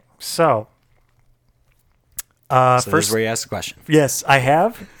 Okay, so So this first, is where you ask the question. yes, I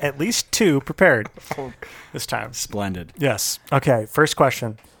have at least two prepared this time. Splendid. Yes. Okay. First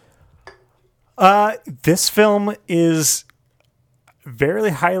question. This film is very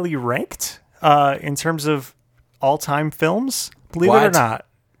highly ranked in terms of all-time films. Believe it or What? not,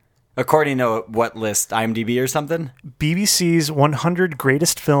 According to what list? IMDb or something? BBC's 100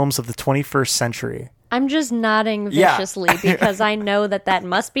 Greatest Films of the 21st Century. I'm just nodding Yeah. viciously because I know that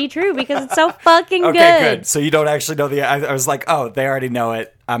must be true because it's so fucking Okay, good. good. So you don't actually know I was like, oh, they already know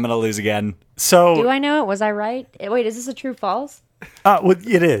it. I'm gonna lose again. So, Do I know it? Was I right? Wait, is this a true false? well,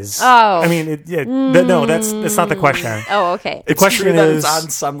 it is. Oh. I mean, no, that's not the question. Oh, okay. The question True that is, it's on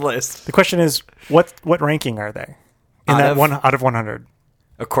some list. the question is, what ranking are they in Out that of? one out of 100?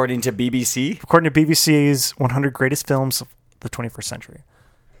 According to BBC, According to BBC's 100 Greatest Films of the 21st Century.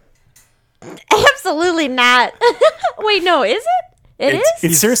 Absolutely not. Wait, no, is it? It is?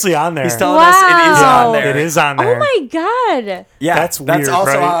 It's seriously on there. he's telling us it is Wow. on there. It is on there. Oh my god. Yeah, That's That's weird,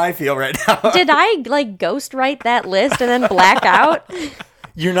 also right? how I feel right now. Did I like ghost write that list and then black out?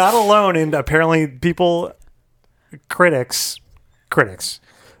 You're not alone, and apparently critics, quotes.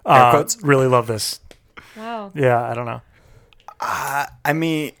 really love this. Wow. Yeah, I don't know. I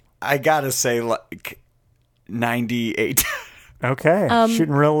mean, I gotta say, like 98. Okay,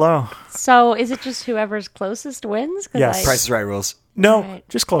 shooting real low. So is it just whoever's closest wins? 'Cause Yes. Price is Right rules. No, Right.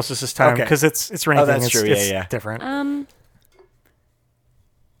 just closest this time Okay. because it's ranking. that's it's, true. Yeah, it's yeah. different.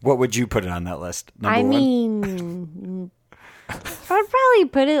 What would you put it on that list? Number I one? mean, I'd probably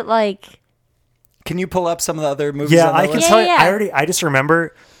put it like Can you pull up some of the other movies? Yeah, on that I can list? tell you. Yeah. I just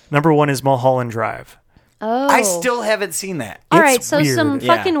remember number one is Mulholland Drive. oh. I still haven't seen that. All It's right, so weird. some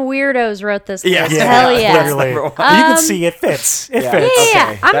Yeah. fucking weirdos wrote this Yeah. list. Yeah, Hell yeah. Clearly, number you one. can see it fits. It Yeah. fits. Yeah, Okay,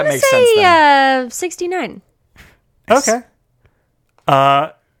 I'm that gonna makes sense say 69. Okay.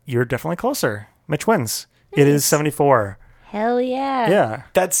 You're definitely closer. Mitch wins. It is 74. Hell yeah. Yeah.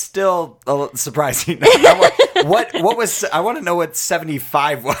 That's still a little surprising. what was? I want to know what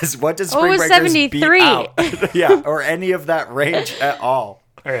 75 was. What does What Spring was Breakers beat 73? out? Yeah, or any of that range at all.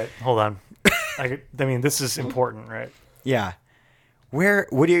 All right, hold on. I mean, this is important, right? Yeah. What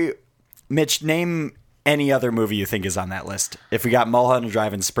do you, Mitch, name any other movie you think is on that list? If we got Mulholland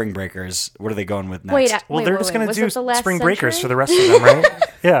Drive and Spring Breakers, what are they going with next? Wait, Well, they're just going to was do it the last Spring Breakers century? for the rest of them, right?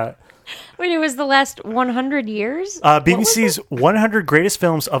 Yeah. Wait, it was the last 100 years? BBC's 100 Greatest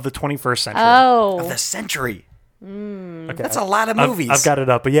Films of the 21st Century. Oh, the century. Okay, That's a lot of movies. I've got it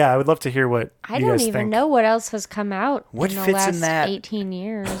up, but yeah, I would love to hear what I you don't guys even think. know what else has come out What in the fits last in that? 18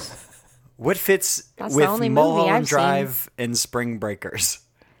 years. What fits That's the with only movie Mulholland I've seen. Drive and Spring Breakers?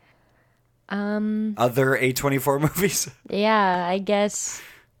 Other A24 movies? Yeah, I guess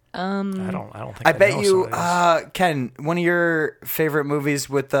I don't think I bet know you, some of these. Ken, one of your favorite movies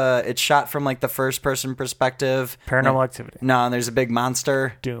with it's shot from like the first person perspective. Paranormal Activity. No, and there's a big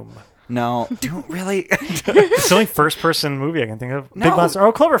monster. Doom. No, Doom, really? It's the only first-person movie I can think of. No. Big Monster.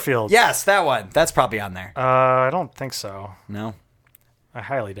 Oh, Cloverfield. Yes, that one. That's probably on there. I don't think so. No, I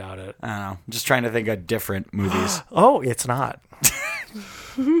highly doubt it. I don't know. I'm just trying to think of different movies. Oh, it's not.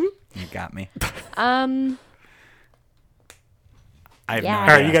 You got me. I have Yeah. no All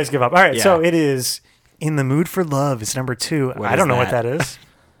right, idea. you guys give up. All right, Yeah. so it is In the Mood for Love is number 2. What I is don't know what that? that is.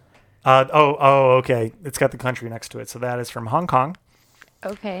 Okay. It's got the country next to it. So that is from Hong Kong.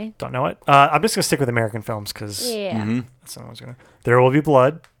 Okay. Don't know it. I'm just going to stick with American films because Yeah. Mm-hmm. that's what I was going to. There Will Be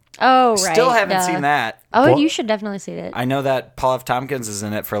Blood. Oh, right. Still haven't duh. seen that. Oh, Well- you should definitely see it. I know that Paul F. Tompkins is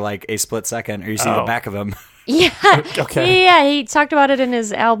in it for like a split second, or you see the Oh. back of him. Yeah. Okay. Yeah, he talked about it in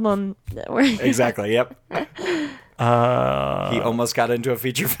his album. Exactly. Yep. He almost got into a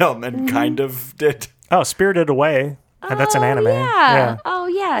feature film and kind of did. Oh, Spirited Away. And that's an anime. Yeah. Oh,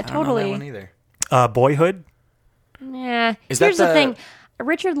 yeah, I don't know that one totally. either. Boyhood. Yeah. Is that Here's the the- thing.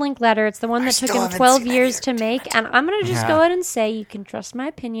 Richard Linklater, it's the one that took still him haven't 12 seen that years either. to make. And I'm going to just Yeah. go ahead and say you can trust my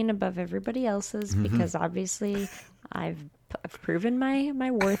opinion above everybody else's Mm-hmm. because obviously I've proven my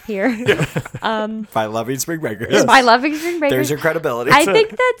worth here. By loving Spring Breakers. By loving Spring Breakers. There's your credibility. I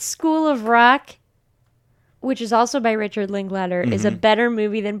think that School of Rock, which is also by Richard Linklater, is a better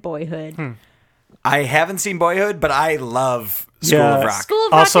movie than Boyhood. I haven't seen Boyhood, but I love School of Rock. School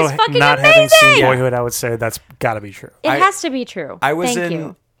of Rock Also, is fucking not amazing. having seen Boyhood, I would say that's got to be true. It I- has to be true. I was Thank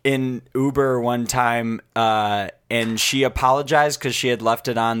you. in Uber one time, and she apologized because she had left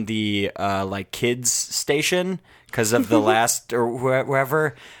it on the like kids station because of the last or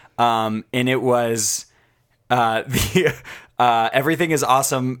whoever, and it was the. Everything is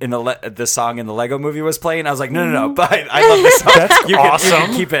awesome in the song in the Lego Movie was playing. I was like, no, but I love this song. That's you awesome.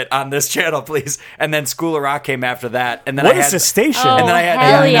 can keep it on this channel, please. And then School of Rock came after that, and then What I is had this station? Oh, and then I had-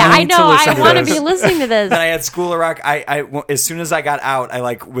 hell yeah, yeah. I I need to know. listen I to want to this. be listening to this. then I had School of Rock. I as soon as I got out, I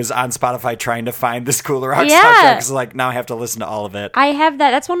like was on Spotify trying to find the School of Rock Yeah. soundtrack because like now I have to listen to all of it. I have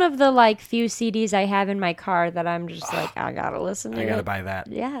that. That's one of the like few CDs I have in my car that I'm just like, I gotta listen to I gotta it. buy that.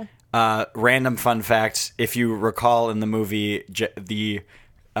 Yeah. Random fun fact: if you recall in the movie, the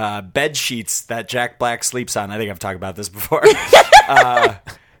bed sheets that Jack Black sleeps on, I think I've talked about this before.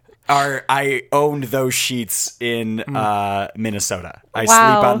 I owned those sheets in Minnesota. I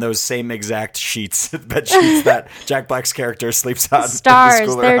Wow. sleep on those same exact sheets, bed sheets that Jack Black's character sleeps on. in the Stars,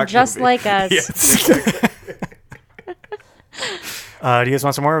 School of they're Rock just movie. like us. Yes. Do you guys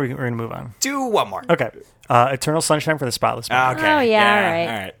want some more? We're going to move on. Do one more. Okay. Eternal Sunshine for the Spotless Mind. Okay. Oh, yeah, all right.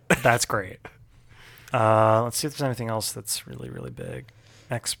 All right. That's great. Let's see if there's anything else that's really, really big.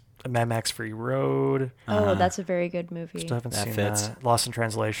 Mad Max Free Road. Oh, that's a very good movie. Still haven't That seen fits. that. Lost in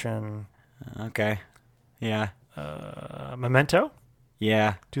Translation. Okay. Yeah. Memento,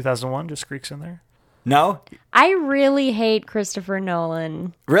 Yeah. 2001, just creaks in there. No? I really hate Christopher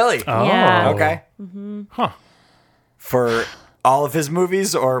Nolan. Really? Oh. Yeah. Okay. Huh. For all of his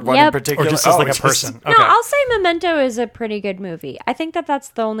movies or one Yep. in particular? Or just as like a person. No, I'll say Memento is a pretty good movie. I think that that's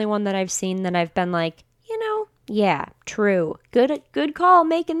the only one that I've seen that I've been like, yeah, true. Good call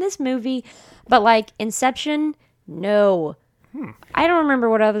making this movie. But like Inception, no. I don't remember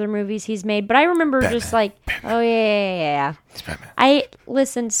what other movies he's made, but I remember just like, oh yeah. It's Batman. I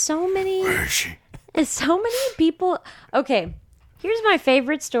listened so many Where is she? people. Okay, here's my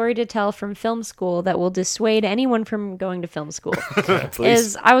favorite story to tell from film school that will dissuade anyone from going to film school. Please.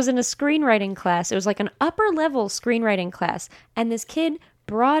 Is I was in a screenwriting class. It was like an upper level screenwriting class, and this kid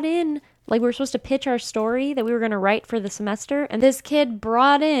brought in, like, we were supposed to pitch our story that we were going to write for the semester, and this kid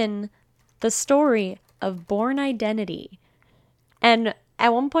brought in the story of Born Identity. And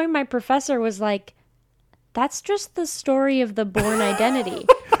at one point my professor was like, that's just the story of the Born Identity.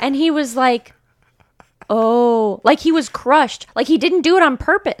 And he was like, oh, like he was crushed. Like he didn't do it on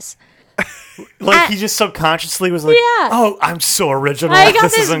purpose. Like he just subconsciously was like, Yeah. oh, I'm so original. I got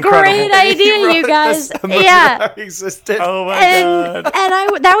this this is incredible. great idea, He you wrote guys. this movie Yeah. that existed. Oh my And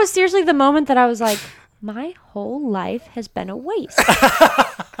god. that was seriously the moment that I was like, my whole life has been a waste.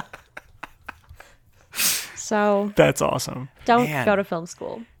 So That's awesome. don't Man. go to film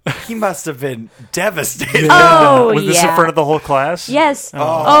school. He must have been devastated. Oh, Was this in yeah. front of the whole class? Yes.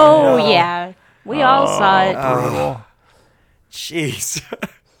 Oh, yeah. We all saw it. Brutal. Jeez.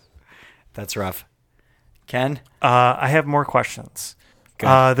 That's rough. Ken? I have more questions.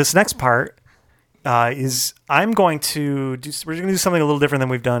 Good. This next part is I'm going to do. We're going to do something a little different than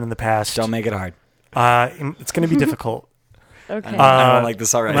we've done in the past. Don't make it hard. It's going to be difficult. Okay. I don't like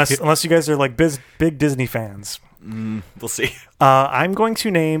this already. Unless you guys are like big Disney fans. We'll see. I'm going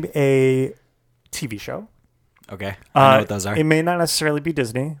to name a TV show. Okay. I know what those are. It may not necessarily be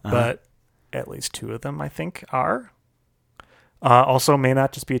Disney, but at least 2 of them I think are. Also, may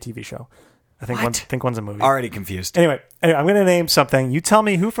not just be a TV show. I think one's a movie. Already confused. Anyway, I'm going to name something. You tell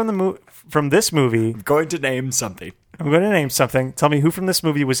me who from this movie. I'm going to name something. I'm going to name something. Tell me who from this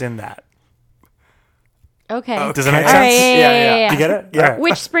movie was in that. Okay. Does that make All sense? right, yeah. You get it? Yeah. All right.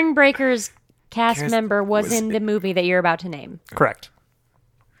 Which Spring Breakers cast member was in the movie that you're about to name? Correct.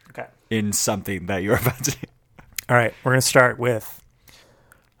 Okay. In something that you're about to name. All right. We're going to start with,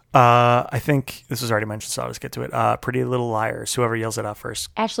 I think this was already mentioned, so I'll just get to it. Pretty Little Liars. Whoever yells it out first.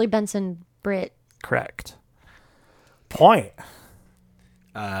 Ashley Benson Britt. Correct. Point.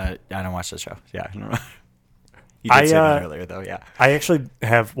 I don't watch the show. Yeah. I don't know. You did say that earlier, though. Yeah. I actually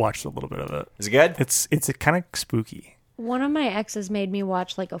have watched a little bit of it. Is it good? It's kind of spooky. One of my exes made me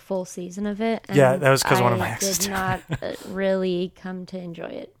watch like a full season of it. And Yeah, that was 'cause one of my exes did did. not really come to enjoy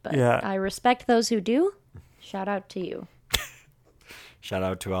it. But Yeah. I respect those who do. Shout out to you. Shout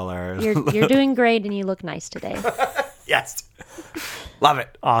out to all our... You're doing great and you look nice today. Yes. Love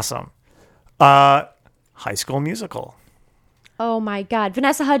it. Awesome. High School Musical. Oh my God.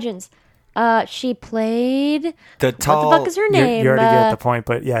 Vanessa Hudgens. She played... The tall... What the fuck is her name? You already get the point,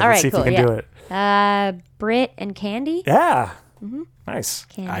 but yeah, all let's right, see if cool, you can do it. Britt and Candy? Yeah. Nice.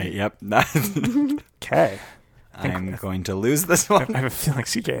 Candy. Yep. Okay. I'm going to lose this one. I have a feeling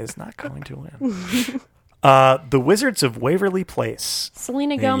CJ is not going to win. The Wizards of Waverly Place.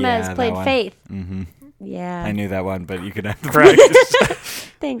 Selena Gomez that played one. Faith. Mm-hmm. Yeah. I knew that one, but you could have... Correct.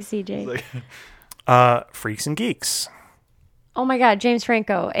 Thanks, CJ. Freaks and Geeks. Oh my God, James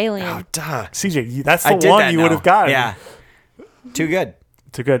Franco, Alien. Oh, duh. CJ, that's I the did one that you now. would have gotten. Yeah. Too good.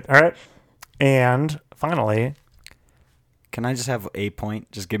 Too good. All right. And finally, Can I just have a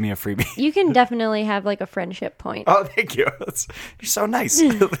point? Just give me a freebie. You can definitely have like a friendship point. Oh, thank you. You're so nice.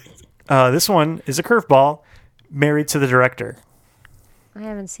 this one is a curveball. Married to the Director. I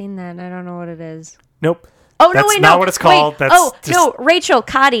haven't seen that. And I don't know what it is. Nope. Oh, That's no, wait, not no. what it's called. Wait. That's no, Rachel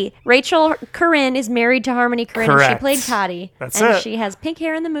Cotty. Rachel Corinne is married to Harmony Korine, and she Correct. played Cotty. That's and it. she has pink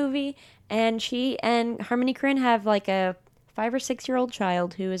hair in the movie, and she and Harmony Korine have like a 5 or 6 year old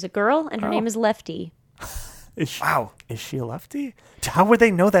child who is a girl, and her name is Lefty. Wow. Is she a lefty? How would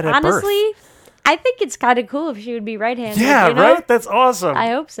they know that at birth? Honestly, I think it's kind of cool if she would be right-handed. Yeah, you know? right? That's awesome. I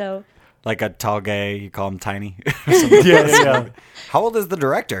hope so. Like a tall guy, you call him tiny. yeah. How old is the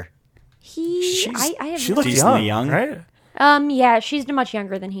director? I have She no looks Decently young, young. right? Yeah, she's much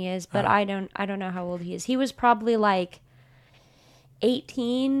younger than he is, but I don't know how old he is. He was probably like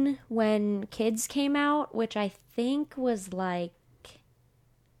 18 when Kids came out, which I think was like,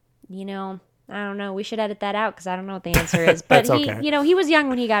 I don't know. We should edit that out because I don't know what the answer is. But That's he, okay. he was young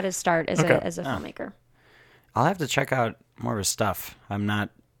when he got his start as Okay. a filmmaker. I'll have to check out more of his stuff.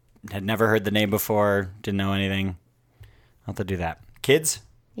 Had never heard the name before, didn't know anything. I'll have to do that. Kids?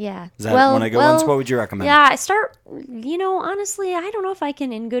 Yeah. Is that one of the good ones? What would you recommend? Yeah, honestly, I don't know if I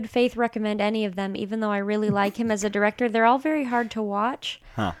can in good faith recommend any of them, even though I really like him as a director. They're all very hard to watch.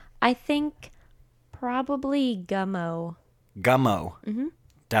 Huh. I think probably Gummo. Gummo. Mm-hmm.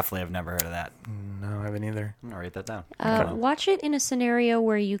 Definitely have never heard of that. No, I haven't either. I'm going to write that down. Watch it in a scenario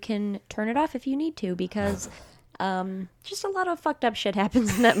where you can turn it off if you need to, because just a lot of fucked up shit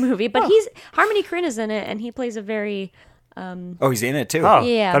happens in that movie. But Harmony Korine is in it, and he plays a very... Oh, he's in it too. Oh,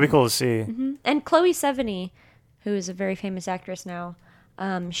 Yeah. that'd be cool to see. And Chloe Sevigny, who is a very famous actress now,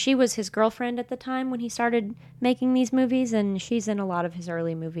 she was his girlfriend at the time when he started making these movies, and she's in a lot of his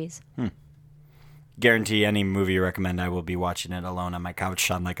early movies. Guarantee any movie you recommend, I will be watching it alone on my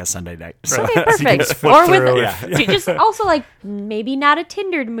couch on like a Sunday night. So. Okay, So you can perfect. just flip Or with through it. just also like maybe not a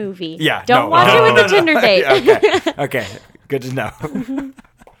Tindered movie. Yeah, don't no. watch it with No, a Tinder date. Okay. Okay. Good to know.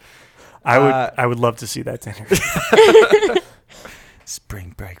 I would love to see that dinner.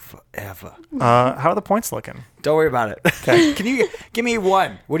 Spring break forever. How are the points looking? Don't worry about it. Okay. Can you give me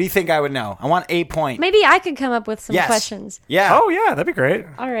one? What do you think I would know? I want a point. Maybe I could come up with some Yes. questions. Yeah. Oh yeah, that'd be great.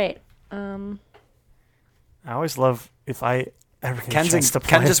 All right. I always love if I ever get a chance to play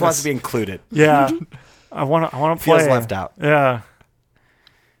Ken just wants this. to be included. Yeah, I want to play. Feels left out. Yeah,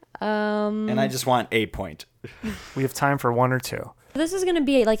 And I just want a point. we have time for one or two. This is going to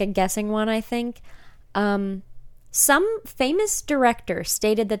be like a guessing one, I think. Some famous director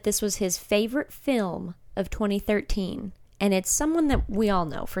stated that this was his favorite film of 2013, and it's someone that we all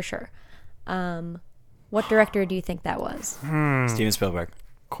know for sure. What director do you think that was? Steven Spielberg.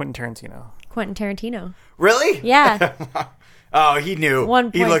 Quentin Tarantino. Quentin Tarantino. Really? Yeah. Oh, he knew.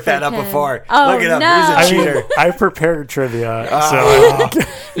 1 He point looked for that up Ken. before. Oh, Look it up. no. He's a cheater. I prepared trivia, so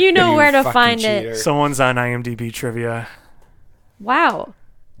You know You where to fucking find cheater. it. someone's on IMDb trivia. Wow.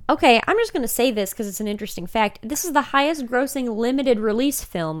 Okay, I'm just going to say this because it's an interesting fact. This is the highest grossing limited release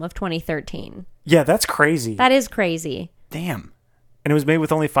film of 2013. Yeah, that's crazy. That is crazy. Damn. And it was made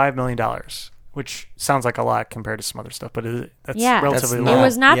with only $5 million, which sounds like a lot compared to some other stuff, but that's Yeah. relatively It low.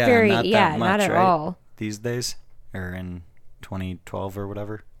 was not that very, not much, at right? all. These days? Or in 2012 or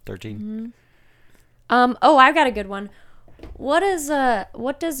whatever? 13? Oh, I've got a good one. What does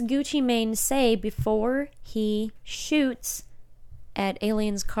Gucci Mane say before he shoots at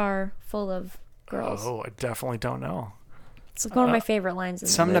Alien's car full of girls? Oh, I definitely don't know. It's one of my favorite lines in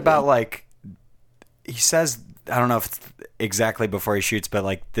the Something movie. about, like, he says, I don't know if it's exactly before he shoots, but,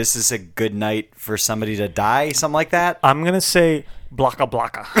 like, this is a good night for somebody to die, something like that. I'm going to say blocka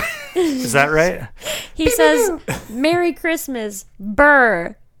blocka. Is that right? He says, "Merry Christmas,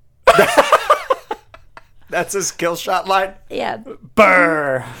 Burr." That's his kill shot line. Yeah,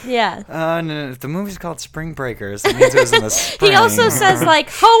 Burr. yeah. No, the movie's called Spring Breakers. That means it was in the spring. He also says like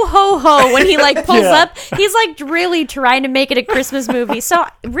 "ho ho ho" when he like pulls Yeah. up. He's like really trying to make it a Christmas movie. So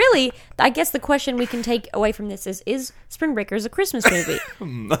really, I guess the question we can take away from this is Spring Breakers a Christmas movie?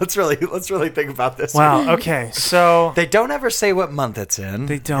 Let's really think about this. Wow, okay. So They don't ever say what month it's in.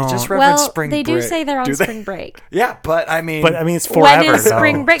 They don't. They just reference Well, spring they break. do say they're on Do they? spring break. Yeah, but I mean, it's forever. When is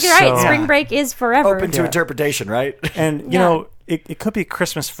spring though. break? You're right. So- Spring break is forever. open to interpretation, right? And, you Yeah. know, it could be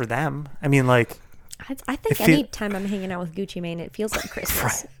Christmas for them. I mean, like, I think If you- any time I'm hanging out with Gucci Mane, it feels like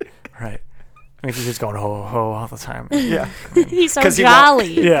Christmas. right. I mean, if you're just going ho, ho all the time. Yeah, He's so 'Cause he won't-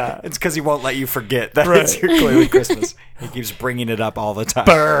 jolly. Yeah. it's because he won't let you forget that Right. it's clearly Christmas. He keeps bringing it up all the time.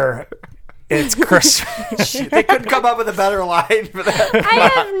 Burr. It's Christmas. They couldn't come up with a better line for that. I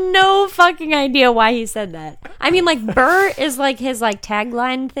have no fucking idea why he said that. I mean, like Burr is like his like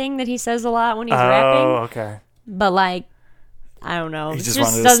tagline thing that he says a lot when he's rapping. Oh, okay. But like, I don't know. He It just just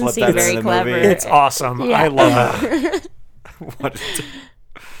wanted to doesn't slip seem that very in the clever. movie. It's awesome. Yeah. I love it. What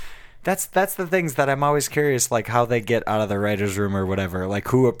that's the things that I'm always curious, like how they get out of the writer's room or whatever. Like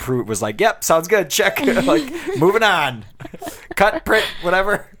who approved was like, yep, sounds good, check. Like moving on, cut, print,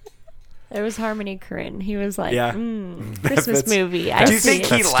 whatever. It was Harmony Korine. He was like, Yeah. Christmas That's- movie. I Do you see think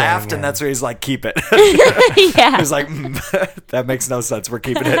it. he That's laughed staying and in. that's where he's like, keep it? Yeah. He's like, that makes no sense. We're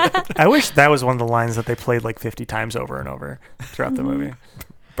keeping it. I wish that was one of the lines that they played like 50 times over and over throughout the movie.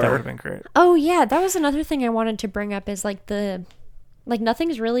 That would have been great. Oh yeah, that was another thing I wanted to bring up is like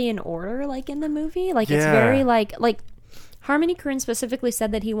nothing's really in order like in the movie. Like it's Yeah. very like Harmony Korine specifically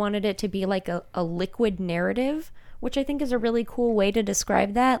said that he wanted it to be like a liquid narrative, which I think is a really cool way to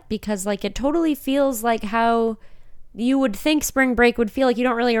describe that because like it totally feels like how you would think spring break would feel. Like you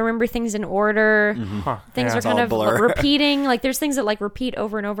don't really remember things in order. Huh. Things Yeah. are kind all of blur. repeating. Like there's things that like repeat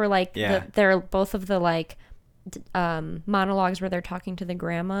over and over. Like Yeah. they're both of the like monologues where they're talking to the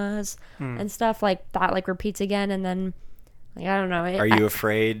grandmas and stuff like that like repeats again and then like I don't know. Are you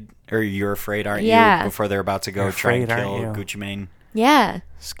afraid? Or you're afraid, aren't Yeah. you? Before they're about to go You're try and afraid, kill aren't you? Gucci Mane. Yeah.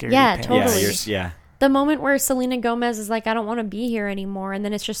 Scaredy Yeah, pants. totally. Yeah. The moment where Selena Gomez is like, I don't want to be here anymore, and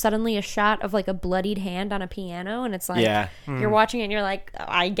then it's just suddenly a shot of like a bloodied hand on a piano, and it's like Yeah. you're watching it and you're like,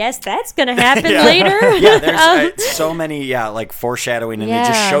 I guess that's gonna happen later. Yeah, there's so many, like foreshadowing, and they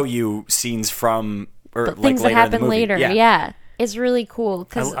just Yeah. show you scenes from or But like things that later in the happen movie. later. Yeah. It's really cool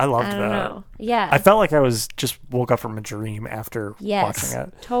because I loved don't that. know. Yeah. I felt like I was just woke up from a dream after yes. watching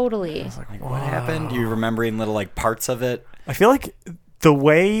it. Totally. Like, what happened? You remembering little like parts of it? I feel like the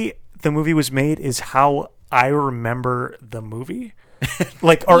way the movie was made is how I remember the movie.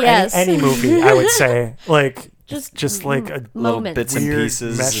 Like, or Yes. any movie, I would say. Like, Just like a Little Moments. bits and weird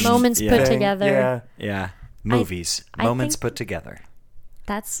pieces. mesh and- Moments yeah. put thing. together. Yeah. Yeah. Movies. I Moments think- put together.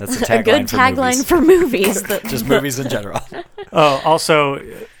 That's, That's the a good tagline for tagline movies. for movies. Just movies in general. Oh, also,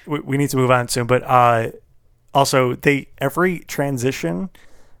 we need to move on soon, but also, every transition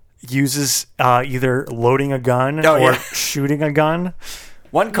uses either loading a gun Oh, or yeah. shooting a gun.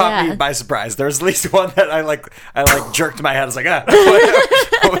 One caught Yeah. me by surprise. There was at least one that I jerked my head. I was like,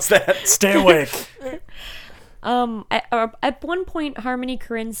 what was that? Stay awake. At one point, Harmony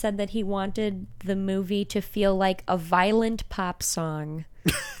Korine said that he wanted the movie to feel like a violent pop song,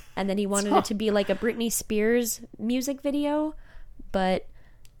 and then he wanted it to be like a Britney Spears music video, but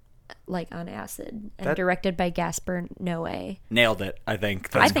like on acid and directed by Gaspar Noé. Nailed it, I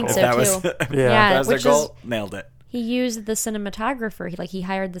think. I think If so, that was, too. if Yeah. that was their which goal, nailed it. He used the cinematographer. He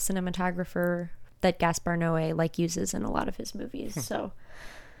hired the cinematographer that Gaspar Noé like uses in a lot of his movies. So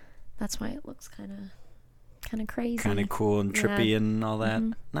that's why it looks kind of kind of crazy. Kind of cool and trippy Yeah. and all that.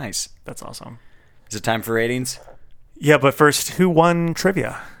 Nice. That's awesome. Is it time for ratings? Yeah, but first, who won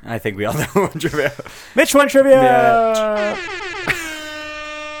trivia? I think we all know trivia. Mitch won trivia. Yeah.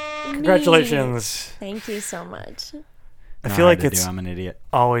 Congratulations. Thank you so much. I feel like it's. I'm an idiot.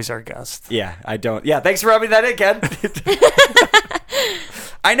 always our guest. Yeah, I don't. Yeah, thanks for rubbing that in, Ken.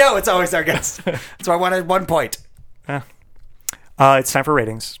 I know it's always our guest. So I wanted 1 point. It's time for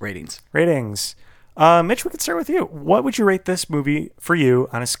ratings. Ratings. Mitch, we could start with you. What would you rate this movie for you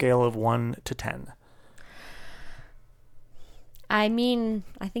on a scale of 1 to 10? I mean,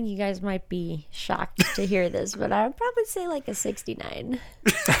 I think you guys might be shocked to hear this, but I would probably say like a 69.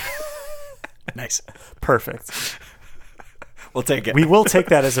 Nice. Perfect. We'll take it. We will take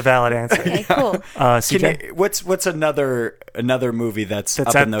that as a valid answer. Okay, cool. CJ? What's another movie that's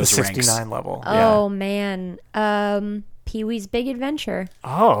up at in those the ranks? 69 level. Oh, man. Pee-wee's Big Adventure.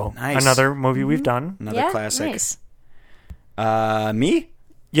 Oh, Nice. another movie we've done. Another classic. Nice. Me?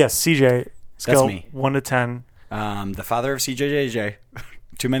 Yes, CJ. Scale me. 1 to 10. The father of CJJJ.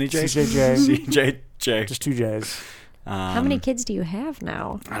 Too many J's? CJJ. CJJ. Just 2 J's. How many kids do you have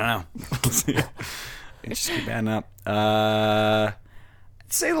now? I don't know. We'll see. Just keep adding up. I'd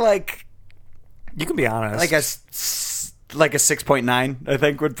say like You can be honest. a 6.9. I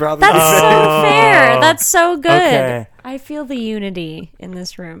think would probably That's be so fair. That's so good. Okay. I feel the unity in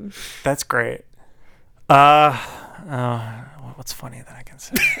this room. That's great. What's funny that I can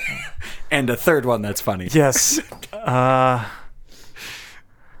say? And a third one that's funny. Yes.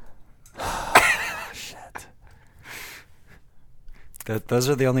 Shit. Those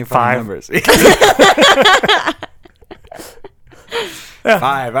are the only funny 5. numbers.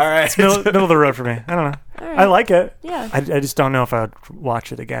 5. All right. Middle of the road for me. I don't know. right. I like it. Yeah. I just don't know if I would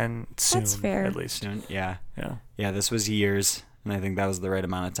watch it again soon. That's fair. At least. Yeah. Yeah. Yeah, this was years, and I think that was the right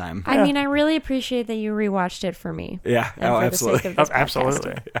amount of time. I mean, I really appreciate that you rewatched it for me. Yeah. And for the sake of this podcast.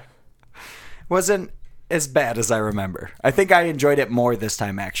 Absolutely. Wasn't as bad as I remember. I think I enjoyed it more this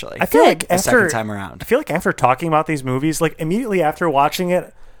time, actually. I feel like the second time around. I feel like after talking about these movies, like immediately after watching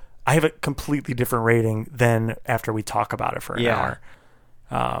it, I have a completely different rating than after we talk about it for an hour.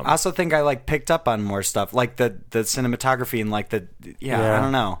 I also think I picked up on more stuff, like the cinematography and I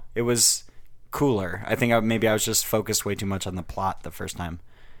don't know. It was cooler. I think maybe I was just focused way too much on the plot the first time.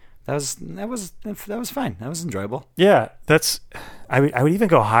 That was fine. That was enjoyable. Yeah, I would even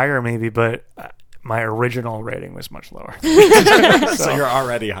go higher maybe, but my original rating was much lower. So you're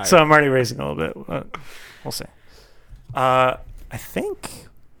already higher. So I'm already raising a little bit. But we'll see. I think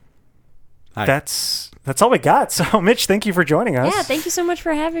that's all we got. So Mitch, thank you for joining us. Yeah, thank you so much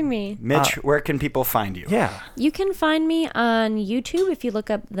for having me. Mitch, where can people find you? Yeah. You can find me on YouTube if you look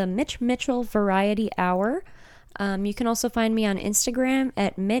up the Mitch Mitchell Variety Hour. You can also find me on Instagram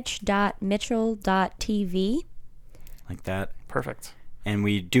at mitch.mitchell.tv. Like that. Perfect. And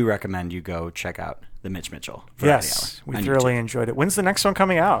we do recommend you go check out the Mitch Mitchell Variety Yes, Hour we on thoroughly YouTube. enjoyed it. When's the next one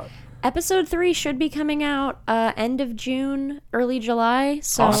coming out? Episode 3 should be coming out end of June, early July.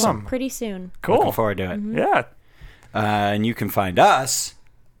 So Awesome. pretty soon. Cool. Looking forward to it. Yeah. And you can find us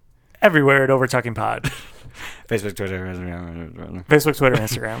Everywhere at Overtalking Pod. Facebook, Twitter, Facebook, Twitter,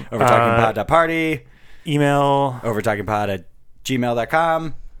 Instagram. overtalkingpod.party, Email,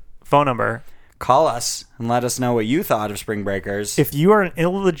 overtalkingpod@gmail.com. phone number. Call us and let us know what you thought of Spring Breakers. If you are an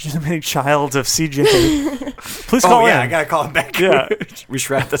illegitimate child of CJ, please call in. I gotta call him back. Yeah. We should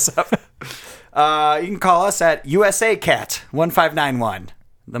wrap this up. You can call us at USA Cat 1591,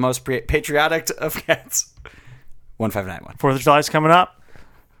 the most patriotic of cats. 1591 4th of July is coming up.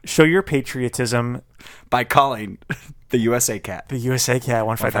 Show your patriotism. by calling the USA Cat. The USA Cat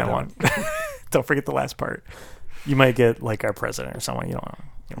 1591. Don't forget the last part. You might get our president or someone. You don't want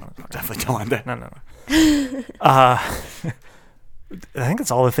to. Definitely don't want that. No. I think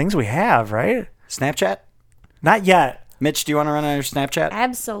that's all the things we have, right? Snapchat. Not yet. Mitch, do you want to run on your Snapchat?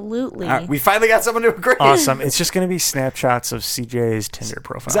 Absolutely. All right, we finally got someone to agree. Awesome. It's just going to be snapshots of CJ's Tinder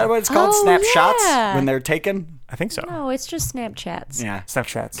profile. Is that what it's called? Oh, Snapshots yeah. when they're taken? I think so. No, it's just Snapchats. Yeah.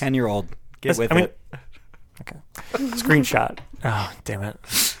 Snapchats. 10-year-old. Get with I mean- it. Okay. Screenshot. Oh, damn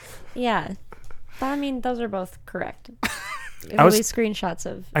it. Yeah. But I mean, those are both correct. It I will was- be screenshots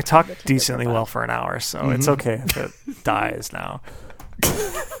of. I talked the Tinder decently profile. well for an hour, so it's okay if it dies now.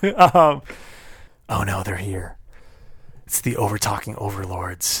 Oh no, they're here. It's the overtalking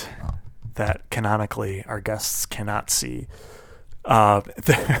overlords that canonically our guests cannot see.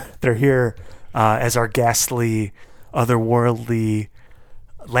 They're here as our ghastly, otherworldly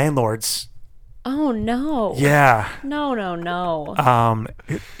landlords. Oh no. Yeah. No.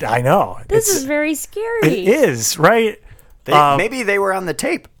 I know. This is very scary. It is, right? Maybe they were on the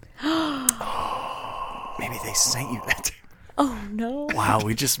tape. Maybe they sent you that tape. Oh no. Wow,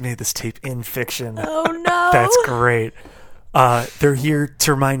 we just made this tape in fiction. Oh no. That's great. They're here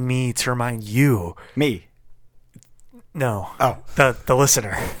to remind me, to remind you. Me. No. Oh. The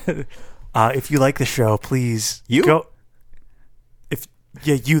listener. If you like the show, please You? go.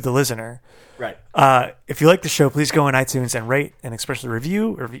 You, the listener. Right. If you like the show, please go on iTunes and rate and express a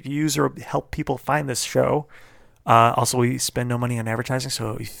review. Reviews or help people find this show. Also, we spend no money on advertising,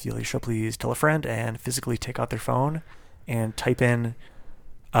 so if you like the show, please tell a friend and physically take out their phone and type in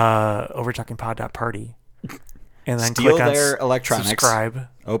overtalkingpod.party. And then Steal click on their electronics. subscribe.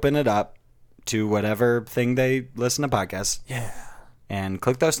 Open it up to whatever thing they listen to podcasts. Yeah. And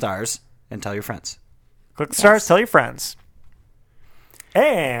click those stars and tell your friends. Click the stars, tell your friends.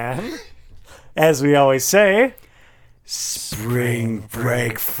 And, as we always say, Spring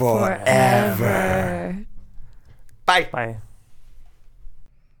break Forever. Bye. Bye.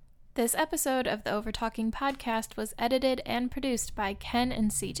 This episode of the Overtalking podcast was edited and produced by Ken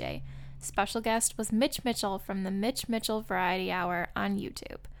and CJ. Special guest was Mitch Mitchell from the Mitch Mitchell Variety Hour on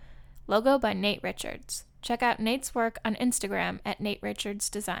YouTube. Logo by Nate Richards. Check out Nate's work on Instagram at Nate Richards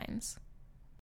Designs.